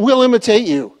people that will imitate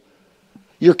you.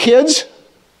 Your kids,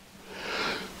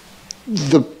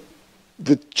 the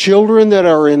children that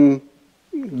are in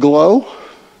Glow,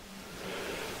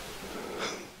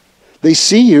 they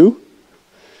see you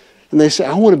and they say,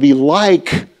 I want to be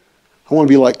like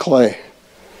Clay.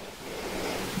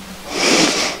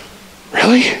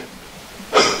 Really?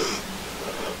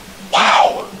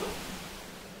 Wow.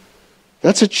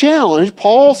 That's a challenge.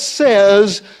 Paul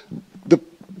says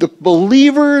the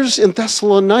believers in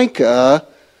Thessalonica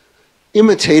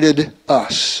imitated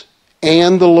us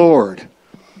and the Lord.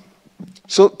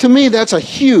 So to me, that's a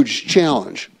huge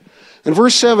challenge. In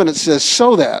verse 7, it says,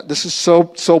 so that, this is so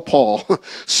Paul,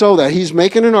 so that, he's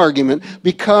making an argument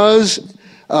because,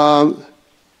 so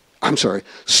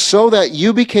that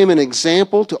you became an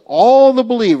example to all the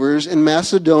believers in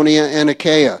Macedonia and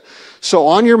Achaia. So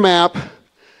on your map,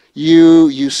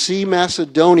 you see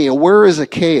Macedonia. Where is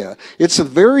Achaia? It's a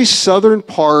very southern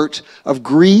part of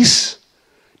Greece,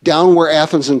 down where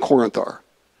Athens and Corinth are.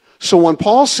 So when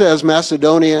Paul says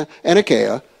Macedonia and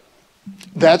Achaia,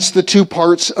 that's the two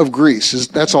parts of Greece.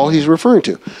 That's all he's referring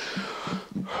to.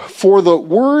 For the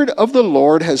word of the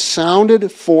Lord has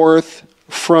sounded forth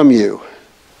from you.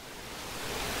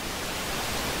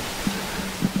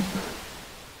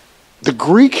 The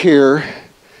Greek here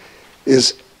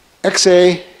is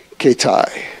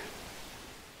exeketai.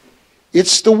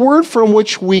 It's the word from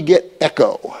which we get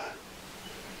echo.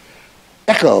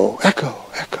 Echo, echo,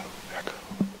 echo, echo.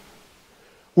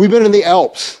 We've been in the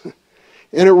Alps,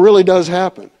 and it really does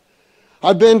happen.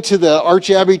 I've been to the Arch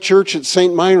Abbey Church at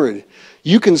St. Meinrad.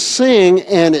 You can sing,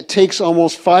 and it takes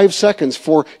almost 5 seconds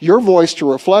for your voice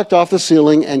to reflect off the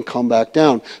ceiling and come back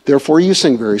down. Therefore, you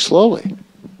sing very slowly.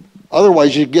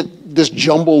 Otherwise, you get this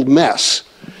jumbled mess.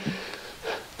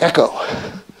 Echo.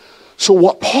 So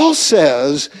what Paul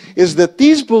says is that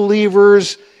these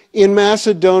believers in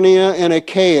Macedonia and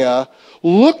Achaia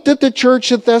looked at the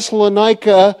church at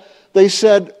Thessalonica. They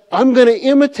said, I'm going to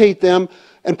imitate them.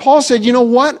 And Paul said, you know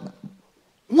what?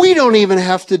 We don't even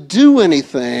have to do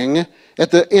anything.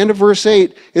 At the end of verse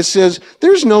 8, it says,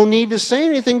 there's no need to say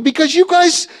anything because you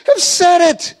guys have said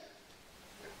it.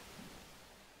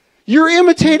 You're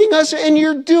imitating us and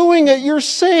you're doing it. You're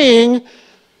saying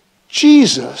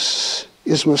Jesus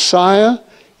is Messiah,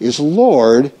 is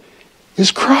Lord, is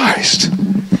Christ.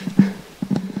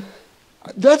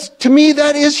 To me,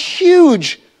 that is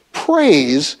huge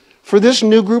praise for this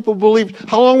new group of believers.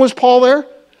 How long was Paul there?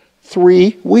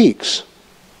 3 weeks.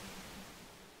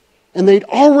 And they'd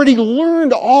already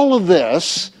learned all of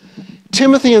this.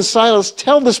 Timothy and Silas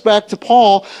tell this back to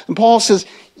Paul, and Paul says,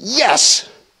 yes,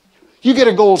 you get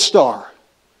a gold star.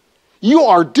 You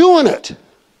are doing it.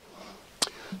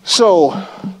 So,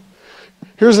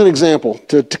 here's an example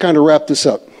to kind of wrap this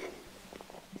up.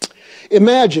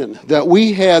 Imagine that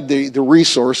we had the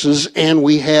resources and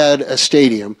we had a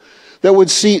stadium that would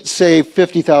seat, say,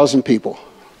 50,000 people.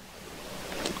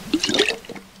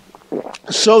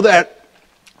 So that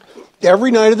every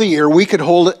night of the year we could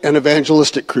hold an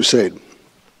evangelistic crusade.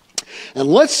 And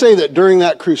let's say that during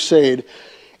that crusade,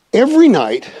 every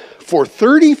night for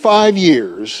 35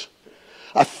 years,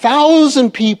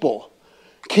 1,000 people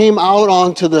came out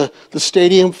onto the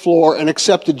stadium floor and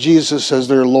accepted Jesus as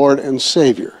their Lord and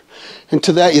Savior. And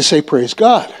to that you say, praise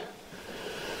God.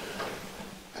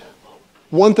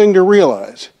 One thing to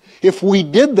realize, if we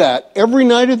did that every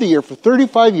night of the year for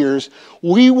 35 years,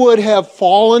 we would have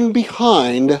fallen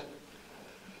behind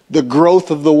the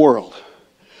growth of the world.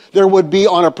 There would be,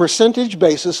 on a percentage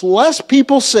basis, less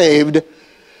people saved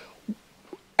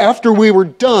after we were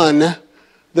done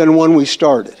than when we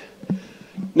started.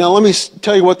 Now let me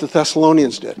tell you what the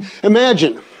Thessalonians did.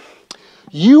 Imagine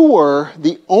you were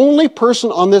the only person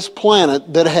on this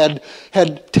planet that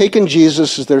had taken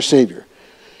Jesus as their Savior.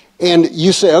 And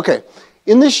you say, okay,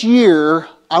 in this year,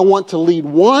 I want to lead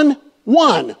one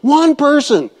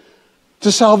person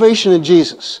to salvation in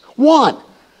Jesus. One.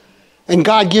 And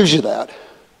God gives you that.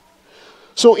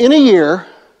 So in a year,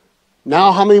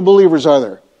 now how many believers are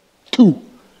there? 2,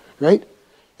 right?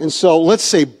 And so let's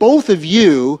say both of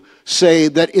you say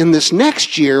that in this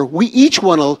next year, we each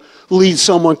want to lead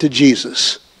someone to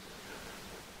Jesus.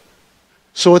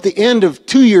 So at the end of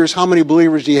 2 years, how many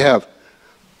believers do you have?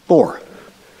 4.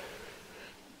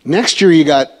 Next year you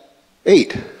got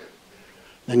 8.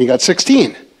 Then you got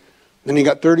 16. Then you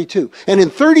got 32. And in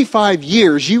 35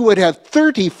 years, you would have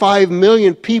 35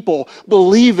 million people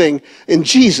believing in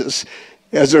Jesus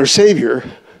as their Savior.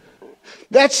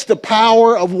 That's the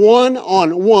power of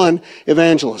one-on-one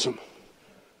evangelism.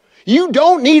 You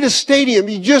don't need a stadium.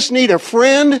 You just need a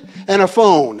friend and a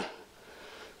phone.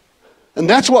 And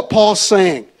that's what Paul's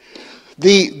saying.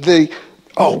 The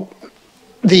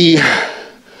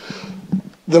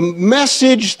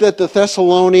message that the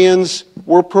Thessalonians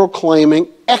were proclaiming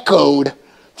echoed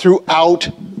throughout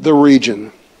the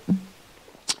region.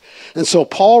 And so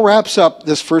Paul wraps up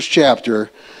this first chapter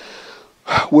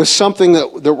with something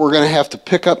that we're going to have to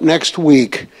pick up next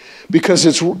week, because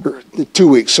it's 2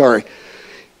 weeks, sorry.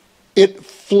 It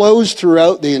flows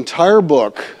throughout the entire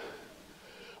book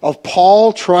of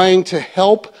Paul trying to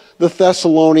help the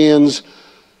Thessalonians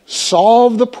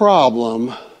solve the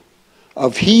problem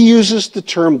of, he uses the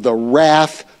term, the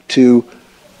wrath to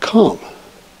come.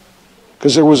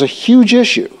 Because there was a huge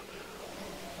issue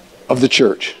of the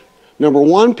church. Number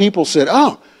one, people said,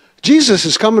 oh, Jesus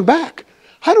is coming back.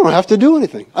 I don't have to do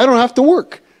anything. I don't have to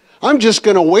work. I'm just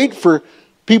going to wait for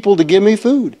people to give me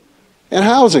food and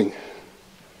housing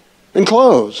and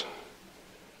clothes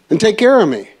and take care of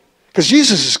me, because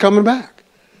Jesus is coming back.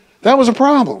 That was a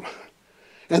problem.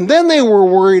 And then they were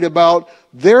worried about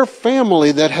their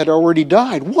family that had already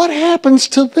died. What happens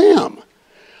to them?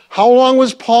 How long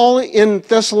was Paul in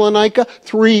Thessalonica?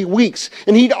 3 weeks.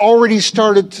 And he'd already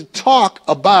started to talk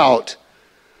about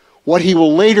what he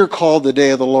will later call the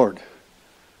day of the Lord.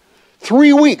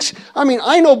 3 weeks. I mean,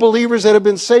 I know believers that have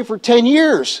been saved for 10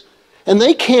 years, and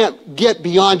they can't get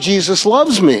beyond Jesus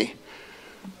loves me.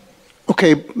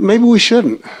 Okay, maybe we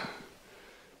shouldn't.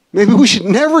 Maybe we should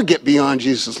never get beyond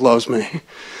Jesus loves me.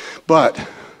 But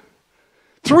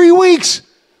 3 weeks.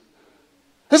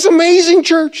 That's amazing,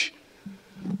 church.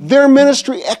 Their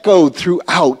ministry echoed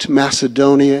throughout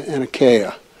Macedonia and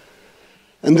Achaia.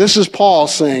 And this is Paul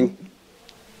saying,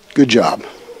 good job.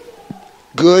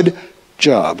 Good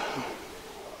job.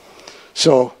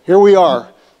 So here we are,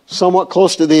 somewhat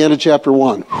close to the end of chapter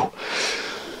 1.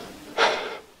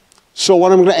 So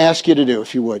what I'm going to ask you to do,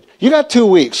 if you would, you got 2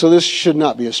 weeks, so this should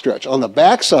not be a stretch. On the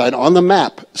back side, on the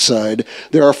map side,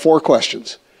 there are 4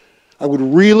 questions. I would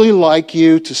really like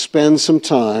you to spend some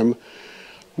time,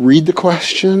 read the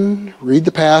question, read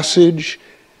the passage,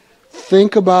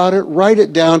 think about it, write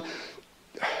it down.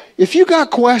 If you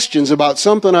got questions about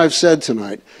something I've said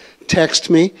tonight, text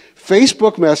me,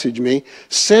 Facebook message me,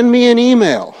 send me an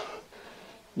email,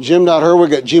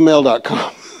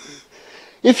 jim.herwig@gmail.com.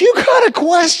 If you got a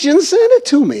question, send it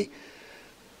to me.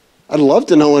 I'd love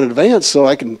to know in advance so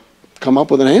I can come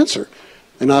up with an answer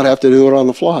and not have to do it on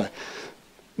the fly.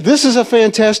 This is a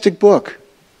fantastic book.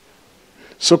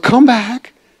 So come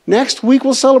back. Next week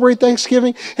we'll celebrate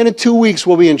Thanksgiving, and in 2 weeks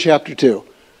we'll be in chapter 2.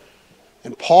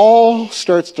 And Paul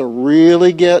starts to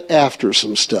really get after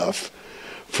some stuff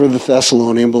for the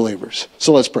Thessalonian believers.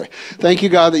 So let's pray. Thank you,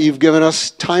 God, that you've given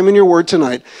us time in your word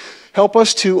tonight. Help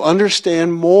us to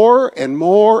understand more and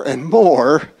more and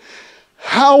more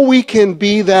how we can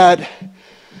be that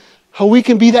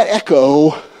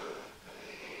echo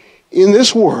in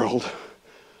this world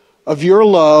of your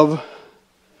love,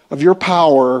 of your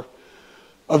power,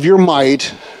 of your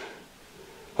might,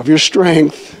 of your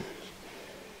strength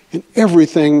in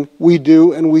everything we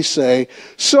do and we say.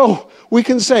 So we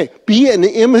can say, be an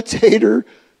imitator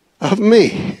of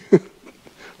me.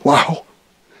 Wow.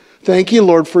 Thank you,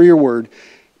 Lord, for your word.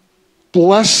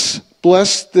 Bless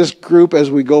this group as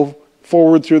we go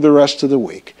forward through the rest of the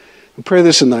week. We pray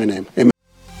this in thy name. Amen.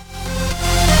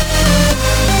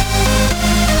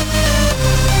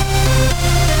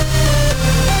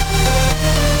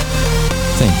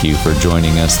 Thank you for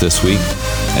joining us this week.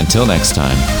 Until next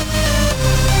time.